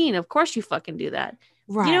 16. Of course you fucking do that.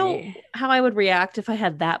 Right. You know how I would react if I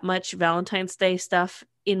had that much Valentine's Day stuff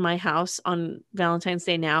in my house on Valentine's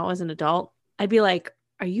Day now as an adult? I'd be like,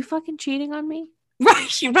 are you fucking cheating on me?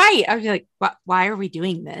 Right. I'd be like, why are we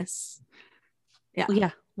doing this? Yeah. Yeah.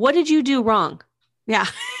 What did you do wrong? Yeah.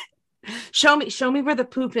 Show me where the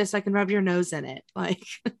poop is so I can rub your nose in it. Like,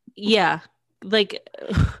 yeah. Like,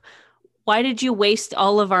 why did you waste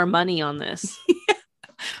all of our money on this?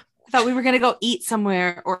 I thought we were going to go eat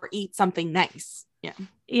somewhere or eat something nice. Yeah.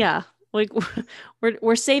 Yeah. Like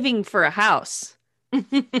we're saving for a house.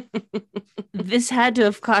 This had to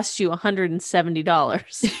have cost you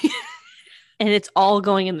 $170. And it's all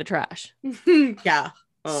going in the trash. Yeah.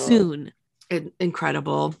 Soon.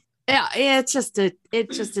 Incredible. Yeah, it just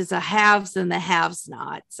is a haves and the haves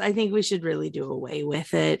nots. I think we should really do away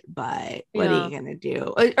with it, but what are you gonna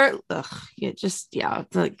do?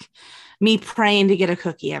 Like me praying to get a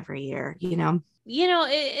cookie every year, and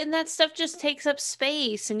that stuff just takes up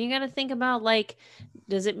space, and you got to think about like,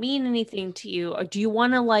 does it mean anything to you, or do you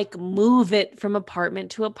want to like move it from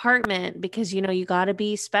apartment to apartment because you got to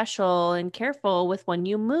be special and careful with when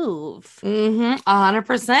you move.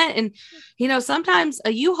 100%. And sometimes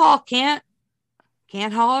a U-Haul can't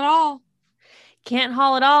haul it all. Can't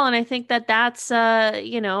haul it all. And I think that's a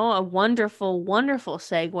wonderful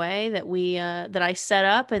segue that I set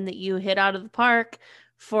up and that you hit out of the park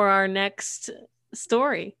for our next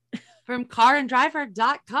story. From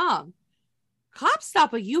caranddriver.com. Cops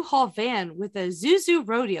stop a U-Haul van with a Zuzu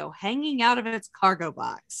Rodeo hanging out of its cargo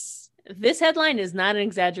box. This headline is not an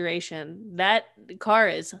exaggeration. That car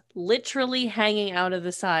is literally hanging out of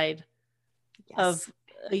the side of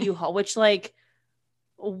a U-Haul, which like,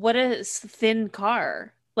 what a thin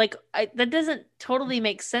car. Like that doesn't totally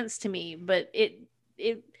make sense to me, but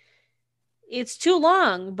it's too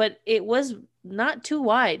long, but it was not too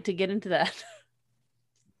wide to get into that.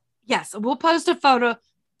 Yes, we'll post a photo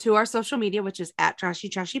to our social media, which is at Trashy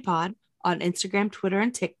Trashy Pod on Instagram, Twitter,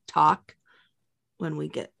 and TikTok when we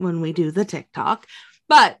do the TikTok.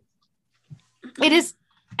 But it is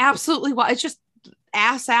absolutely wild. It's just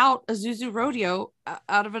ass out a Zuzu Rodeo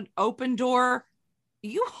out of an open door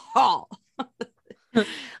U-Haul.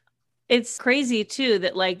 It's crazy too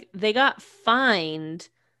that like they got fined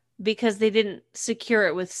because they didn't secure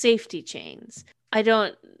it with safety chains.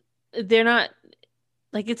 They're not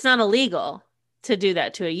like, it's not illegal to do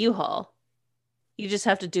that to a U-Haul. You just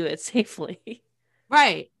have to do it safely.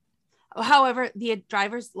 Right. However, the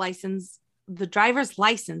driver's license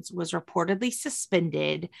was reportedly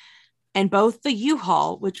suspended, and both the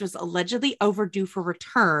U-Haul, which was allegedly overdue for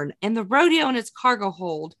return, and the rodeo and its cargo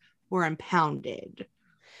hold were impounded.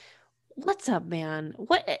 What's up, man?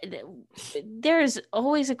 There's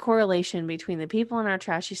always a correlation between the people in our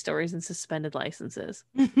trashy stories and suspended licenses.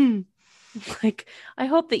 Like, I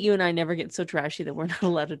hope that you and I never get so trashy that we're not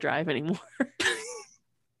allowed to drive anymore.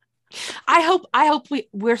 I hope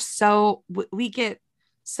we get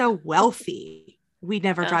so wealthy we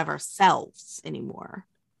never drive ourselves anymore.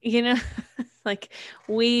 You know, like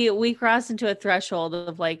we cross into a threshold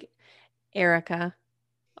of like, Erica,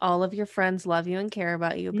 all of your friends love you and care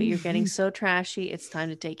about you, but you're getting so trashy, it's time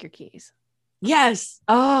to take your keys. Yes.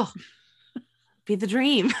 Oh, be the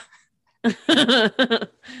dream.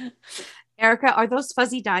 Erica, are those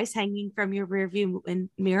fuzzy dice hanging from your rearview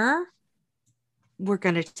mirror? We're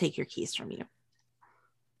going to take your keys from you.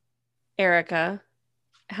 Erica,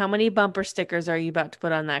 how many bumper stickers are you about to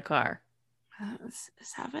put on that car?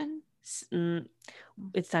 7.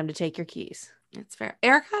 It's time to take your keys. It's fair.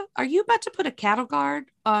 Erica, are you about to put a cattle guard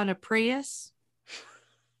on a Prius?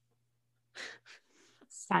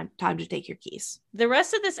 It's time to take your keys. The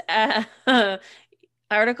rest of this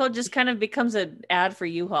article just kind of becomes an ad for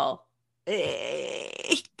U-Haul. Kind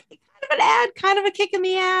of an ad, kind of a kick in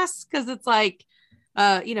the ass, because it's like,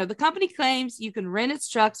 the company claims you can rent its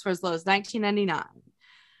trucks for as low as $19.99.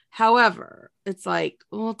 However, it's like,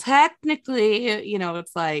 well, technically,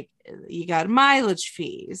 it's like you got mileage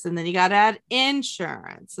fees, and then you got to add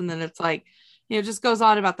insurance, and then it's like, it just goes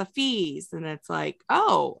on about the fees, and it's like,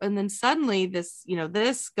 oh, and then suddenly this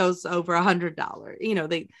goes over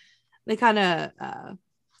 $100. They kind of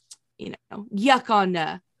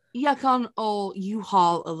yuck on old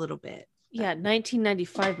U-Haul a little bit. Yeah,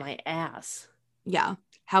 $19.95, my ass. Yeah.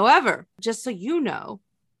 However, just so you know,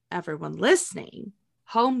 everyone listening,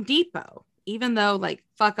 Home Depot, even though like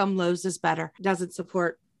fuck 'em, Lowe's is better, doesn't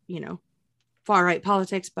support, far right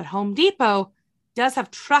politics, but Home Depot does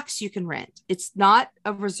have trucks you can rent. It's not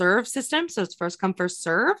a reserve system, so it's first come, first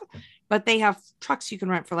serve, but they have trucks you can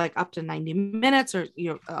rent for like up to 90 minutes or,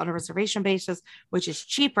 on a reservation basis, which is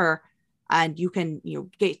cheaper, and you can,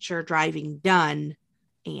 get your driving done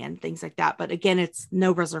and things like that. But again, it's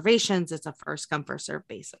no reservations. It's a first come, first serve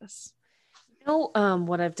basis.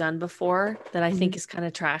 What I've done before that I think is kind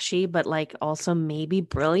of trashy, but like also maybe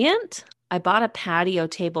brilliant. I bought a patio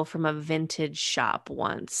table from a vintage shop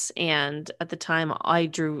once, and at the time I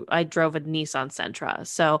drove a Nissan Sentra,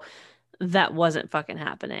 so that wasn't fucking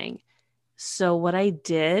happening. So what I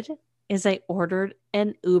did is I ordered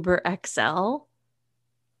an Uber XL,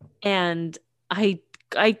 and I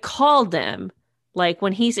called him. Like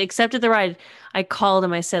when he's accepted the ride, I called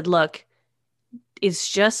him. I said, "Look, it's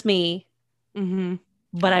just me,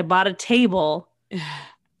 but I bought a table,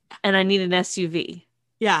 and I need an SUV.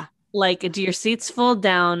 Yeah, like, do your seats fold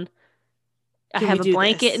down? I have a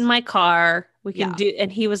blanket in my car. We can do."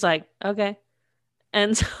 And he was like, "Okay."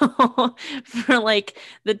 And so for like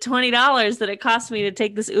the $20 that it cost me to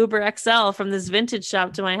take this Uber XL from this vintage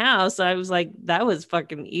shop to my house, I was like, that was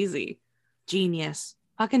fucking easy. Genius.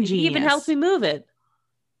 Fucking genius. He even helped me move it.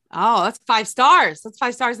 Oh, that's 5 stars. That's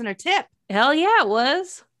 5 stars in a tip. Hell yeah, it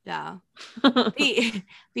was. Yeah. the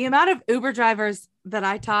amount of Uber drivers that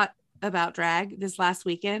I taught about drag this last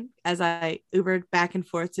weekend as I Ubered back and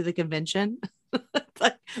forth to the convention,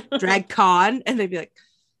 like drag con, and they'd be like,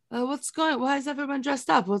 why is everyone dressed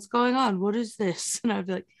up? What's going on? What is this? And I'd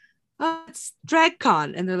be like, oh, it's drag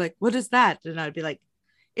con. And they're like, what is that? And I'd be like,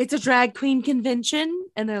 it's a drag queen convention.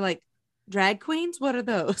 And they're like, drag queens? What are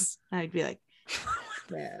those? And I'd be like,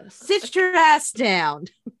 sit your ass down.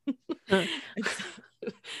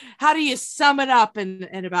 How do you sum it up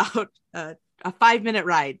in about a 5-minute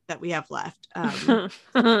ride that we have left?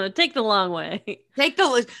 Take the long way.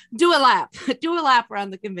 Do a lap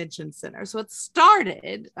around the convention center. So it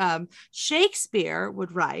started. Shakespeare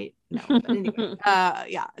would write. No, but anyway,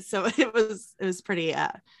 yeah. So it was pretty.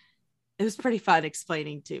 It was pretty fun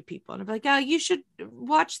explaining to people, and I'd be like, "Oh, you should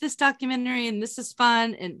watch this documentary, and this is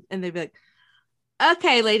fun." And they'd be like,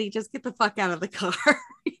 "Okay, lady, just get the fuck out of the car."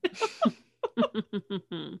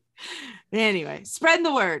 Anyway, spread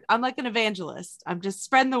the word. I'm like an evangelist. I'm just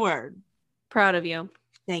spreading the word. Proud of you.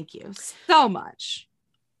 Thank you so much.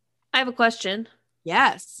 I have a question.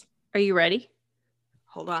 Yes. Are you ready?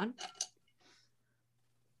 Hold on.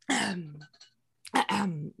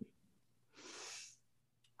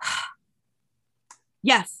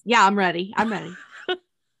 Yes. Yeah, I'm ready. I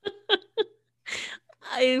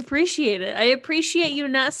appreciate it. I appreciate you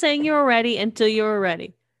not saying you were ready until you were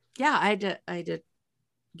ready. Yeah, I had to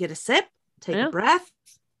get a sip, take a breath,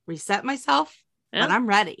 reset myself, and I'm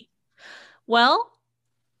ready. Well,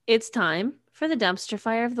 it's time for the dumpster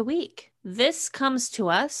fire of the week. This comes to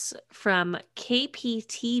us from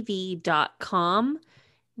kptv.com.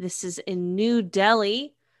 This is in New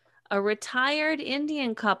Delhi. A retired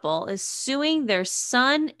Indian couple is suing their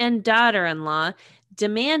son and daughter-in-law,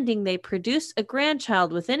 demanding they produce a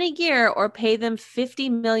grandchild within a year or pay them 50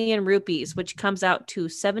 million rupees, which comes out to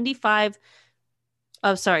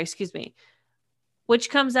which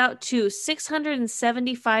comes out to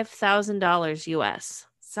 $675,000 US.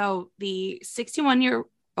 So the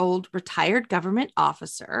 61-year-old retired government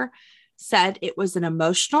officer said it was an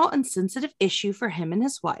emotional and sensitive issue for him and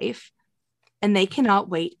his wife, and they cannot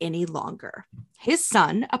wait any longer. His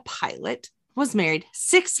son, a pilot, was married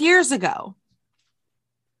 6 years ago.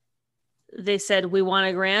 They said, we want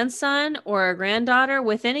a grandson or a granddaughter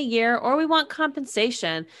within a year, or we want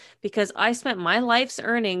compensation because I spent my life's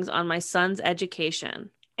earnings on my son's education.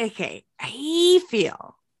 Okay, I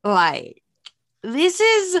feel like this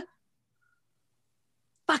is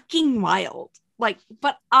fucking wild. Like,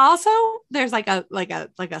 but also there's like a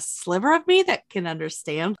sliver of me that can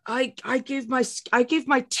understand. I gave my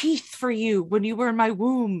teeth for you when you were in my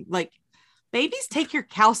womb. Like, babies take your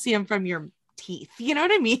calcium from your teeth. You know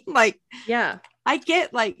what I mean? Like, yeah, I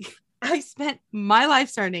get, like, I spent my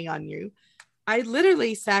life's earning on you. I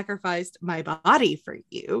literally sacrificed my body for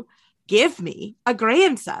you. Give me a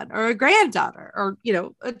grandson or a granddaughter, or I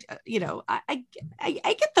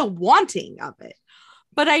get the wanting of it,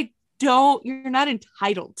 but you're not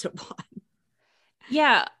entitled to one.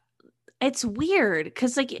 Yeah, it's weird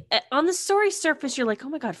because, like, on the story surface, you're like, oh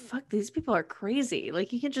my God, fuck, these people are crazy.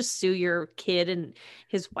 Like, you can just sue your kid and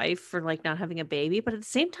his wife for, like, not having a baby. But at the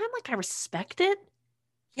same time, like, I respect it.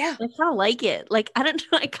 Yeah. I kind of like it. Like, I don't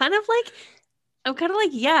know. I'm kind of like,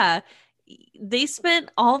 yeah, they spent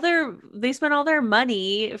all their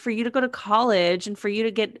money for you to go to college and for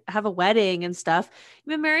you to have a wedding and stuff.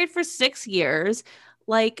 You've been married for 6 years.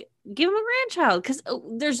 Like, give him a grandchild, because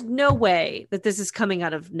there's no way that this is coming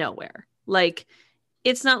out of nowhere. Like,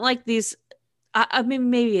 it's not like these, I mean,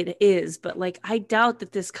 maybe it is, but, like, I doubt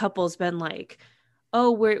that this couple's been like,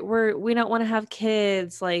 oh, we don't want to have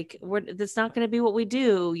kids. Like, that's not going to be what we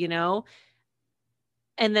do, you know?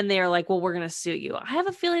 And then they're like, well, we're going to sue you. I have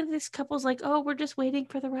a feeling this couple's like, oh, we're just waiting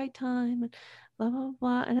for the right time, and blah, blah,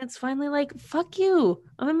 blah. And it's finally like, fuck you.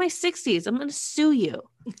 I'm in my 60s. I'm going to sue you.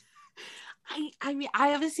 I mean,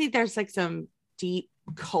 I obviously there's like some deep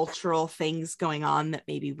cultural things going on that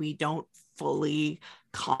maybe we don't fully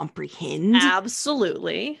comprehend.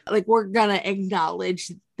 Absolutely. Like, we're gonna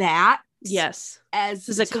acknowledge that. Yes. As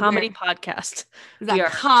this is a comedy podcast. We are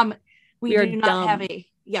dumb. We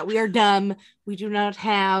are dumb. We do not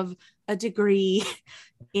have a degree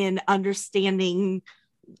in understanding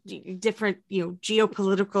different,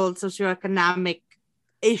 geopolitical and socioeconomic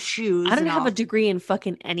issues. I don't have a degree in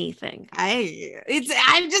fucking anything.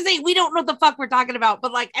 I'm just saying, we don't know what the fuck we're talking about,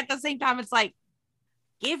 but, like, at the same time, it's like,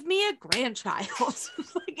 give me a grandchild.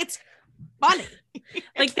 Like, it's funny.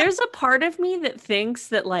 Like, there's a part of me that thinks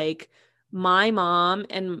that, like, my mom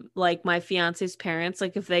and, like, my fiance's parents,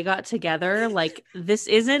 like, if they got together, like, this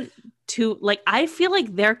isn't too, like, I feel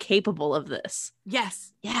like they're capable of this.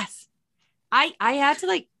 Yes. I had to,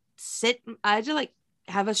 like,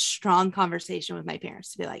 have a strong conversation with my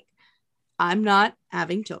parents to be like, I'm not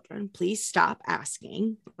having children. Please stop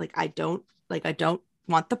asking. Like, I don't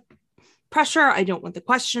want the pressure. I don't want the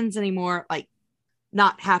questions anymore. Like,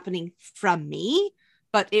 not happening from me.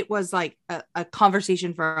 But it was like a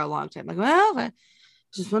conversation for a long time. Like, well, I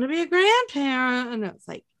just want to be a grandparent. And it's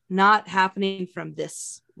like, not happening from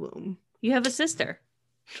this womb. You have a sister.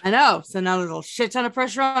 I know. So now there's a shit ton of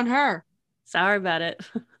pressure on her. Sorry about it.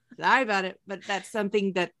 But that's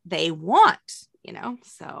something that they want,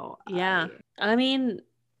 so yeah. I mean,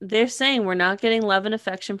 they're saying we're not getting love and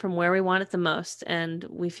affection from where we want it the most, and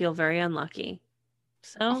we feel very unlucky.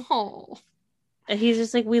 So and he's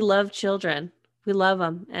just like, we love children, we love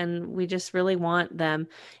them, and we just really want them.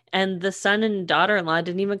 And the son and daughter-in-law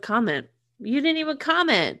didn't even comment. You didn't even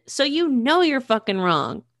comment, so you're fucking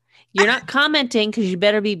wrong. You're not commenting because you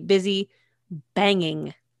better be busy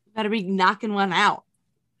banging. Better be knocking one out.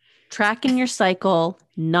 Tracking your cycle,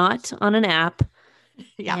 not on an app.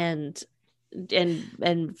 Yeah. And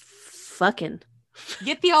fucking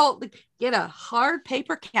get a hard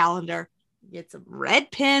paper calendar, get some red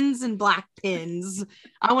pens and black pens.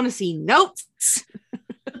 I want to see notes.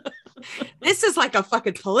 This is like a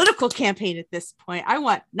fucking political campaign at this point. I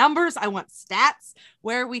want numbers. I want stats.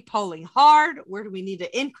 Where are we polling hard? Where do we need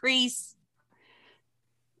to increase?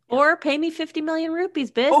 Or pay me 50 million rupees,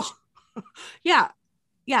 bitch. Oh. Yeah.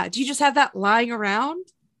 Do you just have that lying around?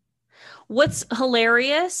 What's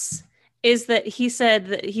hilarious is that he said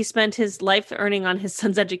that he spent his life earning on his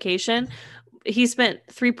son's education. He spent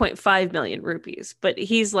 3.5 million rupees, but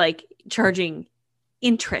he's, like, charging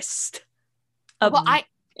interest.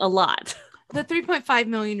 a lot. The 3.5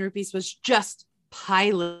 million rupees was just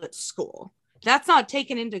pilot school. That's not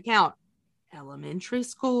taken into account elementary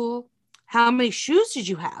school. How many shoes did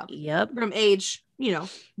you have? Yep. From age,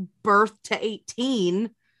 birth to 18,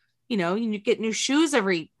 you get new shoes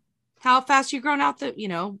how fast you grown out did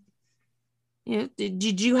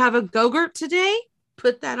you have a Go-Gurt today?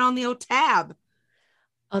 Put that on the old tab.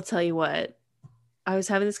 I'll tell you what, I was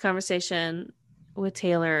having this conversation with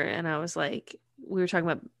Taylor and I was like, we were talking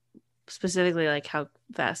about specifically like how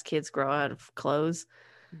fast kids grow out of clothes.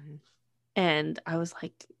 Mm-hmm. And I was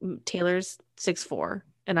like, Taylor's 6'4"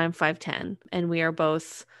 and I'm 5'10", and we are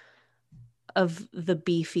both of the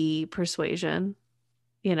beefy persuasion.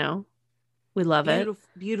 We love it.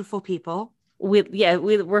 Beautiful people.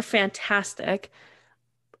 We're fantastic.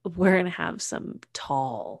 We're gonna have some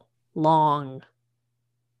tall, long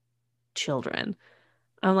children.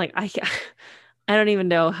 I'm like, I don't even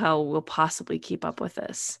know how we'll possibly keep up with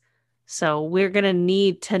this. So we're gonna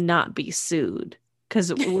need to not be sued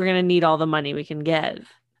because we're gonna need all the money we can get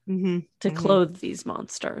to clothe these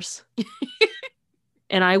monsters.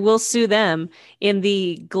 And I will sue them in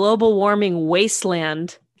the global warming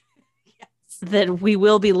wasteland that we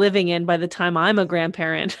will be living in by the time I'm a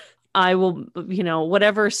grandparent. I will,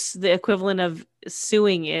 whatever the equivalent of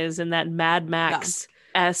suing is in that Mad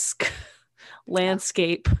Max-esque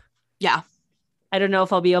landscape. Yeah. I don't know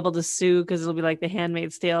if I'll be able to sue because it'll be like The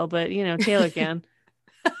Handmaid's Tale, but, Taylor can.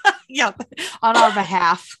 Yeah. On our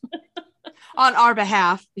behalf. On our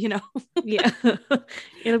behalf, Yeah.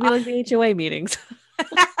 It'll be like the HOA meetings.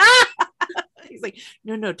 He's like,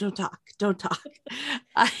 no, don't talk.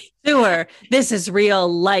 Sue her. This is real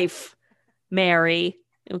life, Mary.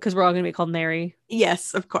 Because we're all going to be called Mary.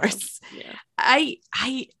 Yes, of course. Yeah. I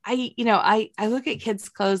look at kids'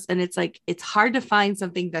 clothes and it's like, it's hard to find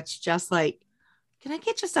something that's just like, can I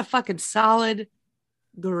get just a fucking solid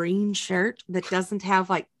green shirt that doesn't have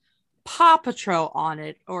like Paw Patrol on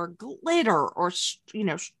it or glitter or,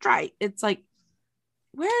 stripe? It's like,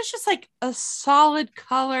 where's just like a solid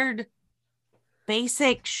colored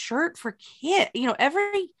basic shirt for kid?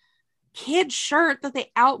 Every kid shirt that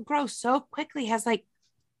they outgrow so quickly has like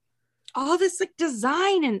all this like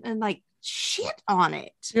design and like shit on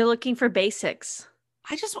it. You're looking for basics.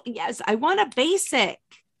 I want a basic.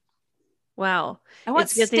 Wow. I want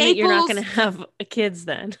it's good staples. Thing that you're not going to have kids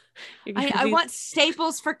then. I want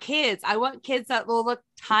staples for kids. I want kids that will look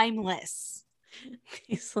timeless.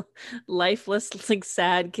 These lifeless, like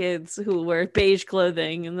sad kids who wear beige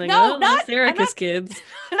clothing and like, not Erica's kids.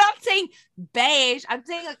 I'm not saying beige. I'm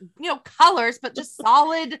saying colors, but just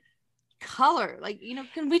solid color. Like,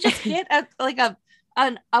 can we just get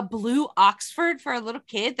a blue Oxford for a little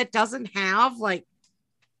kid that doesn't have like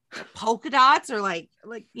polka dots or like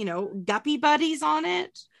guppy buddies on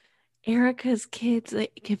it? Erica's kids,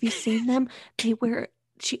 like, have you seen them?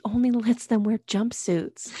 She only lets them wear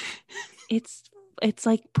jumpsuits. It's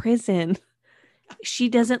like prison. She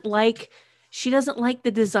doesn't like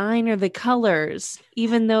the design or the colors,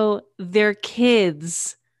 even though they're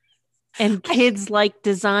kids and kids like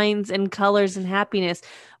designs and colors and happiness,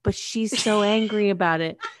 but she's so angry about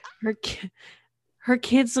it. Her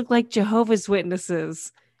kids look like Jehovah's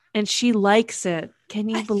Witnesses and she likes it. Can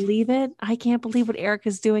you believe it? I can't believe what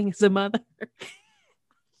Erica's doing as a mother.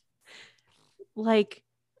 Like,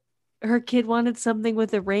 her kid wanted something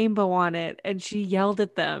with a rainbow on it and she yelled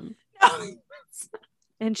at them.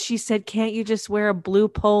 And she said, can't you just wear a blue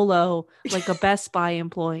polo like a Best Buy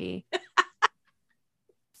employee?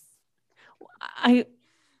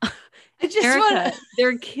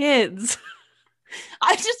 They're kids.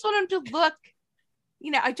 I just want them to look,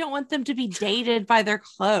 I don't want them to be dated by their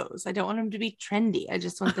clothes. I don't want them to be trendy. I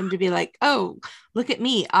just want them to be like, oh, look at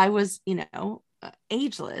me. I was,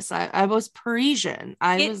 ageless. I was Parisian.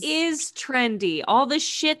 It is trendy. All the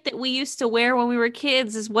shit that we used to wear when we were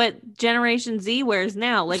kids is what Generation Z wears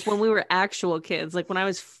now. Like when we were actual kids, like when I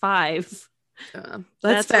was 5.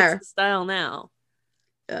 That's fair. What's the style now.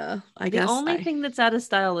 I guess the only thing that's out of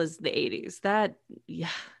style is the 80s.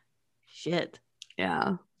 Shit.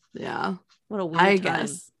 Yeah. What a weird time.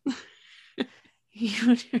 Guess.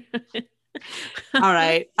 All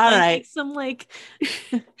right. Some like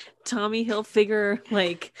Tommy Hilfiger,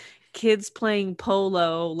 like kids playing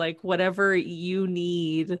polo, like whatever you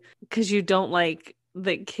need, because you don't like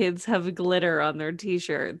that kids have glitter on their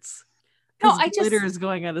t-shirts. No, glitter is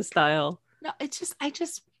going out of style. No, I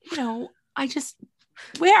just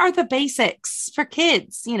where are the basics for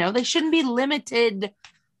kids? They shouldn't be limited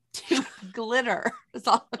to glitter. That's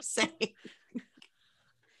all I'm saying.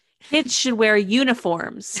 Kids should wear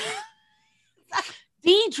uniforms.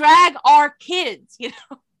 De-drag our kids,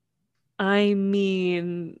 I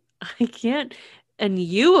mean, I can't. And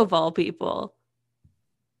you of all people.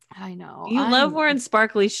 I know. You love wearing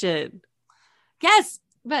sparkly shit. Yes,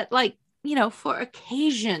 but like, for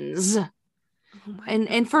occasions. Oh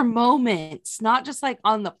and for moments, not just like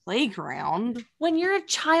on the playground. When you're a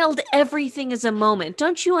child, everything is a moment.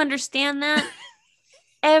 Don't you understand that?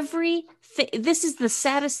 Everything. This is the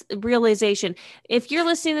saddest realization. If you're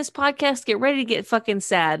listening to this podcast, get ready to get fucking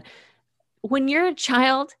sad. When you're a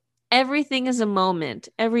child, everything is a moment.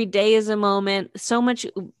 Every day is a moment.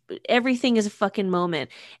 Everything is a fucking moment.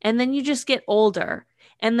 And then you just get older.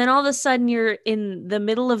 And then all of a sudden you're in the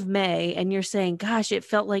middle of May and you're saying, gosh, it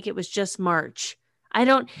felt like it was just March. I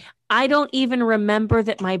don't even remember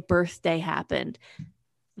that my birthday happened.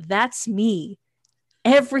 That's me.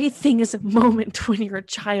 Everything is a moment when you're a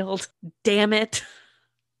child. Damn it.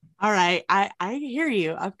 All right. I hear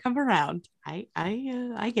you. I've come around. I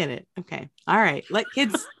get it. Okay. All right. Let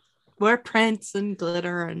kids wear prints and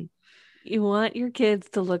glitter, and you want your kids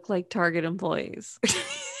to look like Target employees.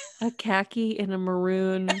 A khaki and a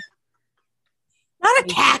maroon. Not a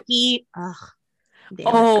khaki.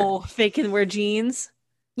 Ugh, they can wear jeans.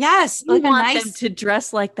 Yes. You want them to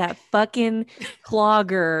dress like that fucking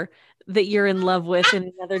clogger that you're in love with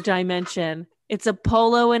in another dimension. It's a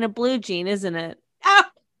polo and a blue jean, isn't it? Oh.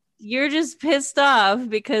 You're just pissed off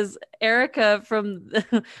because Erica from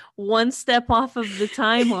one step off of the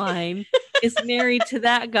timeline is married to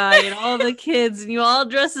that guy and all the kids, and you all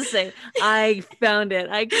dress the same. I found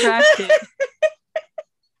it. I cracked it.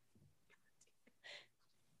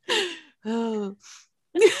 Oh.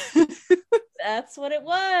 That's what it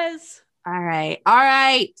was. All right.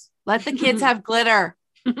 Let the kids have glitter.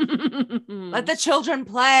 Let the children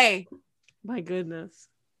play. My goodness.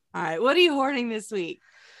 All right. What are you hoarding this week?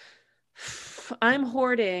 I'm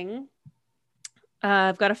hoarding.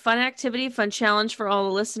 I've got a fun challenge for all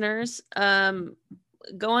the listeners. Go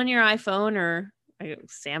on your iPhone or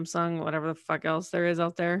Samsung, whatever the fuck else there is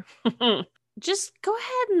out there. Just go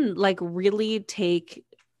ahead and like really take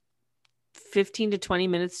 15 to 20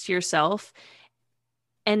 minutes to yourself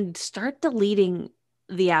and start deleting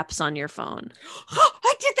the apps on your phone.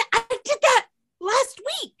 I did that last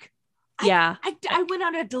week. Yeah. I went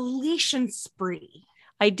on a deletion spree.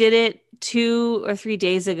 I did it 2 or 3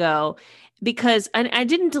 days ago because I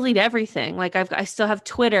didn't delete everything. Like I still have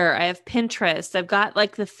Twitter. I have Pinterest. I've got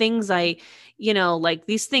like the things like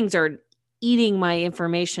these things are eating my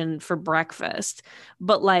information for breakfast.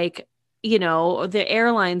 But like, the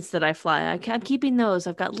airlines that I fly, I'm keeping those.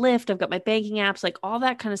 I've got Lyft. I've got my banking apps, like all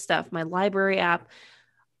that kind of stuff, my library app.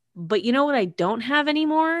 But you know what I don't have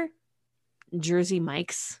anymore? Jersey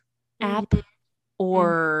Mike's app.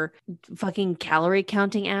 Or fucking calorie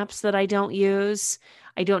counting apps that I don't use.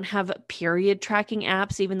 I don't have period tracking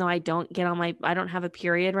apps, even though I don't have a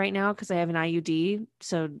period right now because I have an IUD.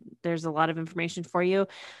 So there's a lot of information for you.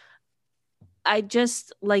 I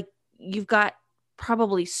just you've got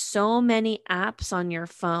probably so many apps on your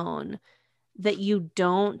phone that you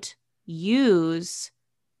don't use,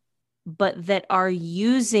 but that are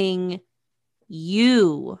using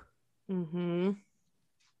you. Mm-hmm.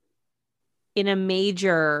 In a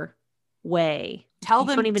major way. Tell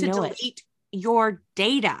them to delete your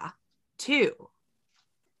data too.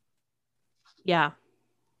 Yeah.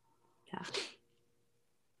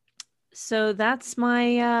 So that's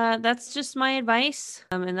just my advice.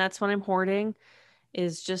 And that's what I'm hoarding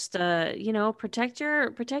is just protect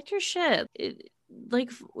your shit.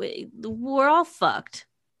 We're all fucked,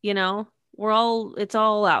 it's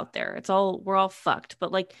all out there. We're all fucked,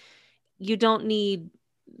 but you don't need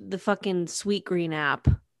the fucking Sweetgreen app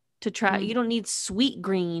to try. You don't need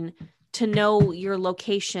Sweetgreen to know your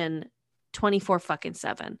location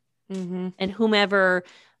 24/7. Mm-hmm. And whomever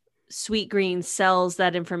Sweetgreen sells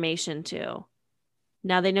that information to.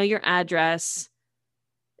 Now they know your address.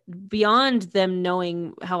 Beyond them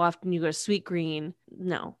knowing how often you go to Sweetgreen,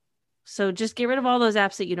 no. So just get rid of all those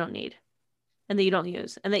apps that you don't need and that you don't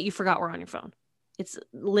use and that you forgot were on your phone. It's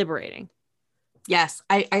liberating. Yes.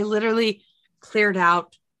 I literally cleared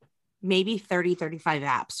out maybe 35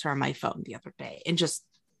 apps from my phone the other day. And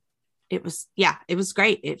it was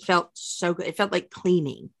great. It felt so good. It felt like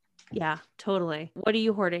cleaning. Yeah, totally. What are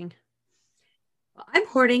you hoarding? I'm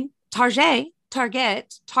hoarding Target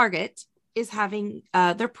is having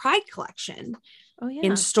their Pride collection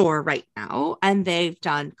in store right now. And they've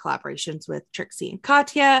done collaborations with Trixie and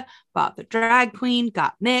Katya, Bob the Drag Queen,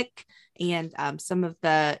 Gottmik, and some of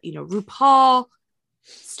the, RuPaul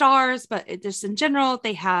stars, but just in general,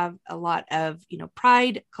 they have a lot of,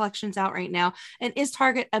 Pride collections out right now. And is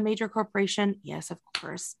Target a major corporation? Yes, of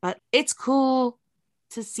course. But it's cool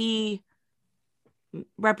to see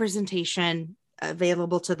representation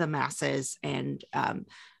available to the masses. And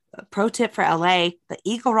pro tip for LA, the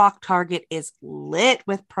Eagle Rock Target is lit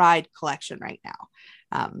with Pride collection right now.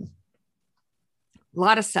 A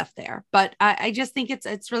lot of stuff there, but I just think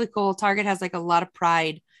it's really cool. Target has like a lot of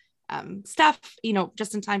Pride stuff, you know,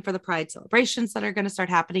 just in time for the Pride celebrations that are going to start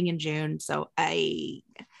happening in June. So I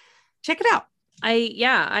check it out.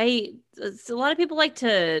 A lot of people like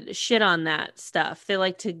to shit on that stuff. They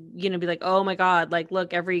like to, you know, be like, oh my God, like,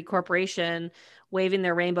 look, every corporation waving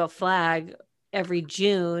their rainbow flag every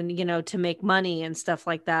June, you know, to make money and stuff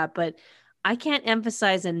like that. But I can't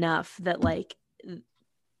emphasize enough that, like,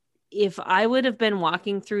 if I would have been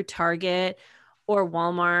walking through Target or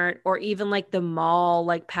Walmart or even like the mall,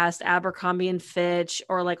 like past Abercrombie and Fitch,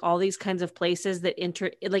 or like all these kinds of places that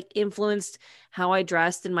influenced how I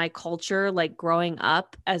dressed in my culture, like growing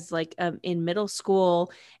up as like in middle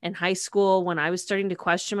school and high school, when I was starting to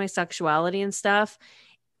question my sexuality and stuff,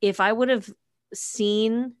 if I would have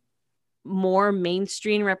seen more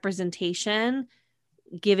mainstream representation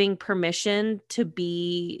giving permission to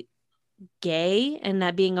be gay and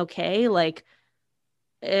that being okay, like,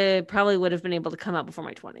 it probably would have been able to come out before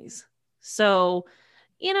my 20s. So,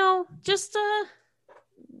 you know, just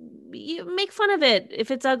you make fun of it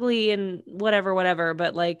if it's ugly and whatever.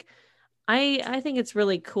 But like, I think it's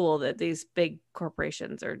really cool that these big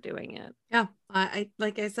corporations are doing it. Yeah. I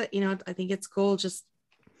like I said, you know, I think it's cool just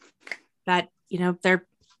that, you know,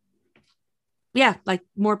 like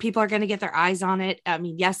more people are going to get their eyes on it. I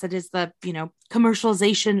mean, yes, it is the, you know,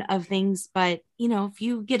 commercialization of things, but you know, if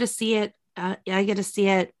you get to see it, I get to see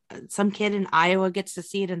it. Some kid in Iowa gets to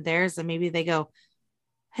see it in theirs, and maybe they go,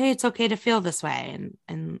 "Hey, it's okay to feel this way,"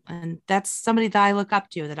 and that's somebody that I look up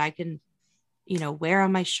to that I can, you know, wear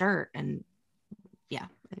on my shirt, and yeah.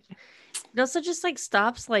 It also just like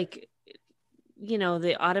stops, like, you know,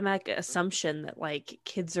 the automatic assumption that like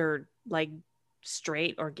kids are like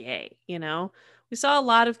straight or gay. You know, we saw a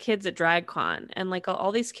lot of kids at DragCon, and like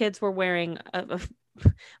all these kids were wearing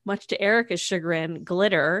much to Erica's chagrin,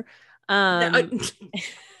 glitter. And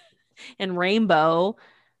rainbow,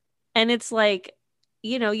 and it's like,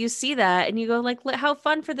 you know, you see that and you go like, how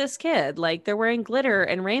fun for this kid, like they're wearing glitter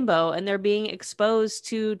and rainbow and they're being exposed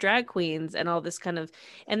to drag queens and all this kind of,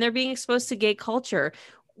 and they're being exposed to gay culture.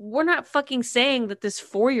 We're not fucking saying that this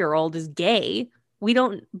 4-year-old is gay. We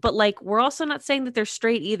don't, but like, we're also not saying that they're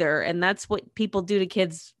straight either, and that's what people do to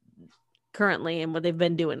kids currently and what they've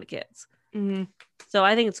been doing to kids. Mm-hmm. So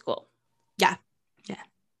I think it's cool. Yeah.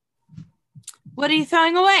 What are you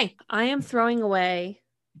throwing away? I am throwing away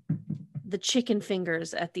the chicken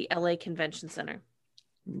fingers at the LA Convention Center.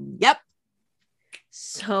 Yep.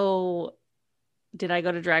 So did I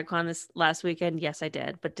go to DragCon this last weekend? Yes, I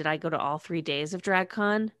did. But did I go to all 3 days of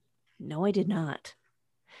DragCon? No, I did not.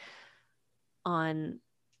 On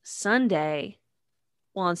Saturday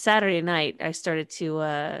night, I started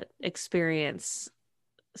to experience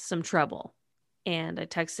some trouble. And I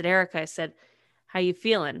texted Erica. I said, how you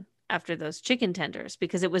feeling after those chicken tenders?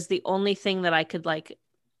 Because it was the only thing that I could like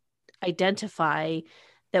identify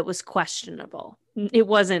that was questionable. It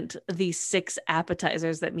wasn't the 6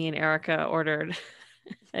 appetizers that me and Erica ordered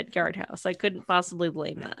at Yard House. I couldn't possibly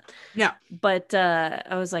blame that. Yeah. But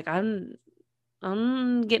I was like, I'm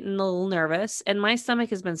getting a little nervous, and my stomach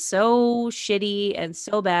has been so shitty and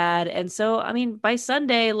so bad. And so, I mean, by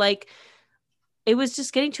Sunday, like, it was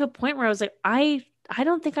just getting to a point where I was like, I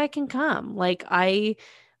don't think I can come. Like,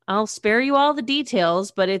 I'll spare you all the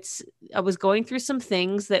details, but I was going through some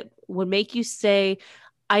things that would make you say,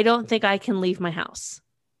 I don't think I can leave my house.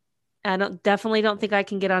 I definitely don't think I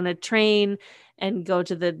can get on a train and go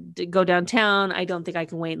downtown. I don't think I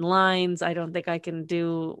can wait in lines. I don't think I can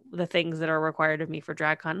do the things that are required of me for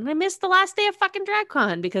DragCon. And I missed the last day of fucking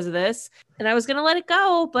DragCon because of this. And I was going to let it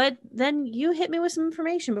go, but then you hit me with some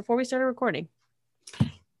information before we started recording.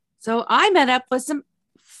 So I met up with some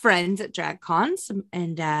friends at DragCon,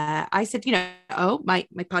 and I said, you know, my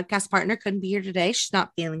podcast partner couldn't be here today. She's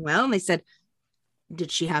not feeling well. And they said, did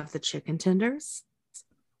she have the chicken tenders?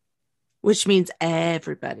 Which means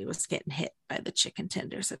everybody was getting hit by the chicken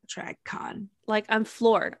tenders at DragCon. Like, I'm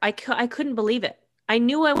floored. I couldn't believe it. I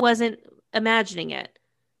knew I wasn't imagining it.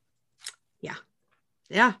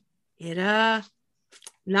 Yeah. It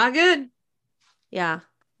not good. Yeah.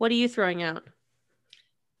 What are you throwing out?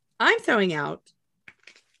 I'm throwing out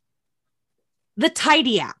the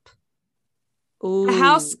Tidy app. Ooh. The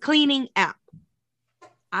house cleaning app.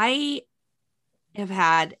 I have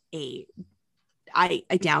had I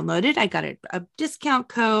downloaded, I got a discount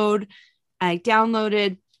code. I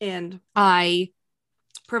downloaded and I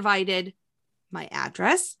provided my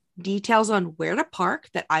address, details on where to park,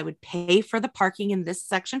 that I would pay for the parking in this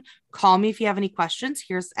section. Call me if you have any questions.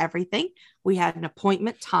 Here's everything. We had an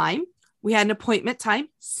appointment time.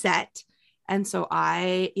 Set. And so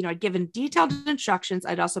I'd given detailed instructions.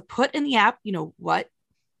 I'd also put in the app, what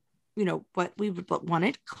we would want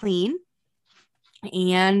it clean.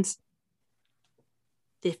 And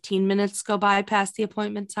 15 minutes go by past the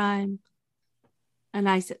appointment time. And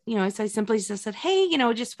I said, I simply just said, hey,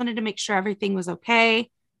 just wanted to make sure everything was okay.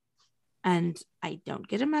 And I don't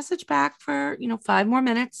get a message back for, 5 more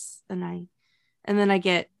minutes. And then I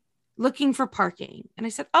get looking for parking. And I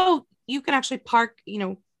said, oh, you can actually park,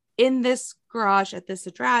 in this garage at this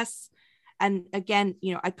address. And again,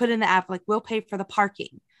 I put in the app, like, we'll pay for the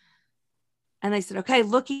parking. And they said, okay,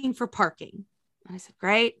 looking for parking. And I said,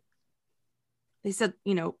 great. They said,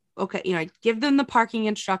 okay, I give them the parking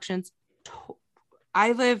instructions.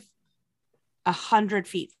 I live 100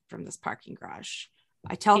 feet from this parking garage.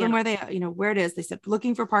 I tell them where where it is. They said,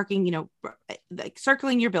 looking for parking, like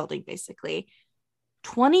circling your building, basically.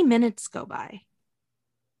 20 minutes go by.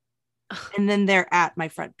 And then they're at my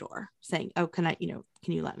front door saying, oh, can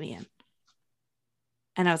you let me in?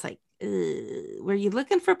 And I was like, were you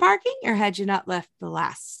looking for parking, or had you not left the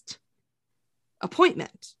last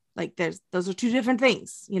appointment? Like, those are 2 different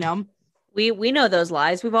things, We know those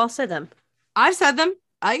lies. We've all said them. I've said them.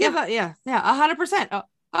 I give up. Yeah. 100%.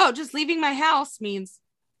 Oh, just leaving my house means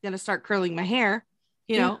I'm going to start curling my hair,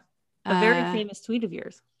 A very famous tweet of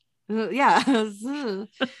yours. Yeah. I was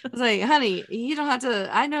like, honey, you don't have to,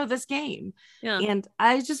 I know this game. Yeah. And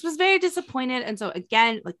I just was very disappointed. And so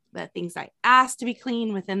again, like, the things I asked to be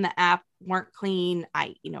clean within the app weren't clean.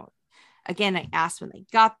 I asked when they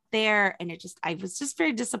got there, and I was just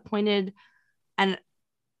very disappointed. And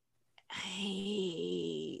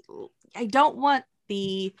I don't want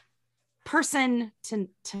the person to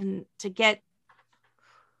get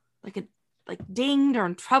like dinged or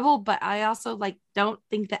in trouble, but I also don't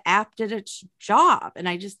think the app did its job. And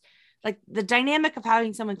I just the dynamic of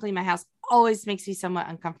having someone clean my house always makes me somewhat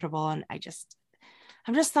uncomfortable. And I'm just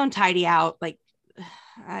so tidy out. Like,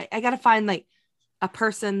 I got to find a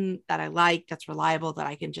person that I like, that's reliable, that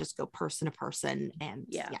I can just go person to person and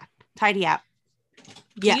tidy out.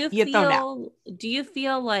 Do you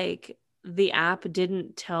feel like the app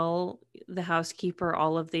didn't tell the housekeeper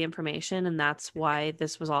all of the information, and that's why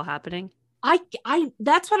this was all happening?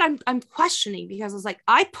 That's what I'm questioning, because I was like,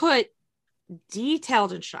 I put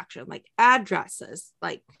detailed instruction, like addresses,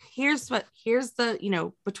 like here's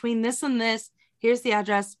the, between this and this, here's the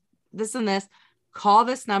address, this and this, call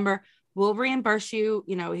this number, we'll reimburse you,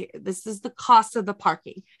 this is the cost of the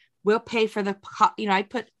parking, we'll pay for the, I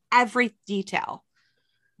put every detail.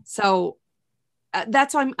 So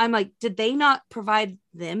that's why I'm like, did they not provide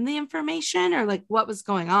them the information, or what was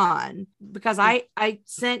going on? Because I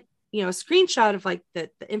sent, a screenshot of the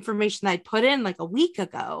information that I put in a week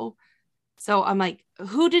ago. So I'm like,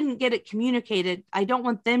 who didn't get it communicated? I don't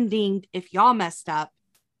want them dinged if y'all messed up.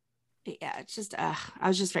 Yeah, it's just, I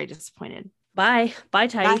was just very disappointed. Bye,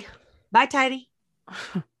 Tidy. Bye, Tidy.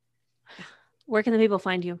 Where can the people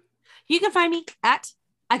find you? You can find me at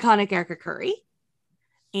Iconic Erica Curry.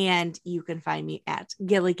 And you can find me at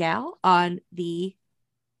Gilligal on the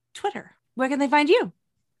Twitter. Where can they find you?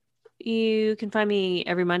 You can find me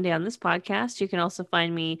every Monday on this podcast. You can also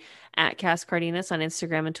find me at Cass Cardenas on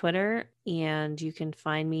Instagram and Twitter. And you can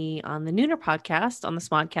find me on the Nooner podcast on the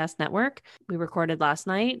Smodcast Network. We recorded last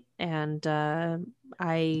night, and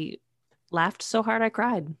I laughed so hard I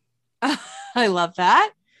cried. I love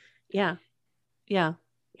that. Yeah. I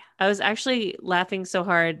was actually laughing so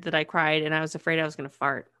hard that I cried, and I was afraid I was going to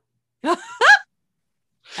fart.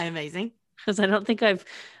 Amazing. Because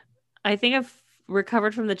I think I've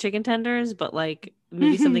recovered from the chicken tenders, but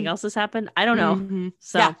maybe something else has happened. I don't know. Mm-hmm.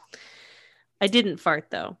 So yeah. I didn't fart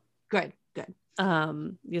though. Good.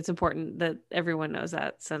 It's important that everyone knows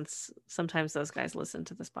that, since sometimes those guys listen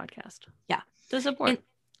to this podcast. Yeah. To support.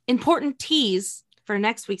 Important tease for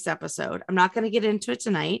next week's episode. I'm not going to get into it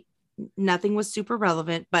tonight. Nothing was super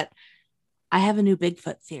relevant, but I have a new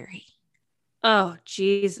Bigfoot theory. Oh,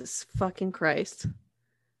 Jesus fucking Christ.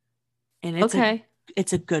 And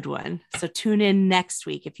it's a good one. So tune in next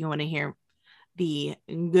week if you want to hear the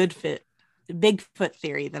Bigfoot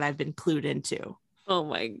theory that I've been clued into. Oh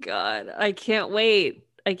my God. I can't wait.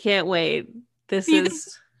 This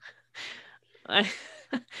is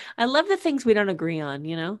I love the things we don't agree on,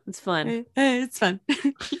 it's fun. It's fun.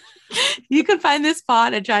 You can find this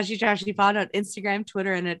pod at Trashy Trashy Pod on Instagram,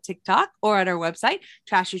 Twitter, and at TikTok, or at our website,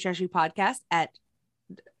 Trashy Trashy Podcast at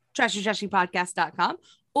trashytrashypodcast.com.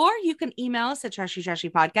 Or you can email us at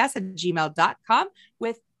trashytrashypodcast@gmail.com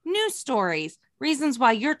with news stories, reasons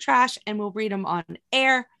why you're trash, and we'll read them on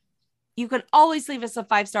air. You can always leave us a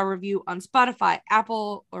 5-star review on Spotify,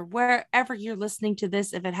 Apple, or wherever you're listening to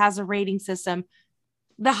this. If it has a rating system,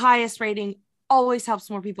 the highest rating always helps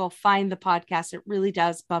more people find the podcast. It really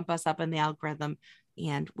does bump us up in the algorithm,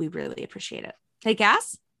 and we really appreciate it. Hey,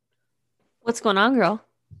 Cass? What's going on, girl?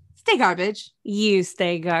 Stay garbage. You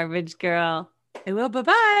stay garbage, girl. I will.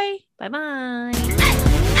 Bye-bye. Bye-bye.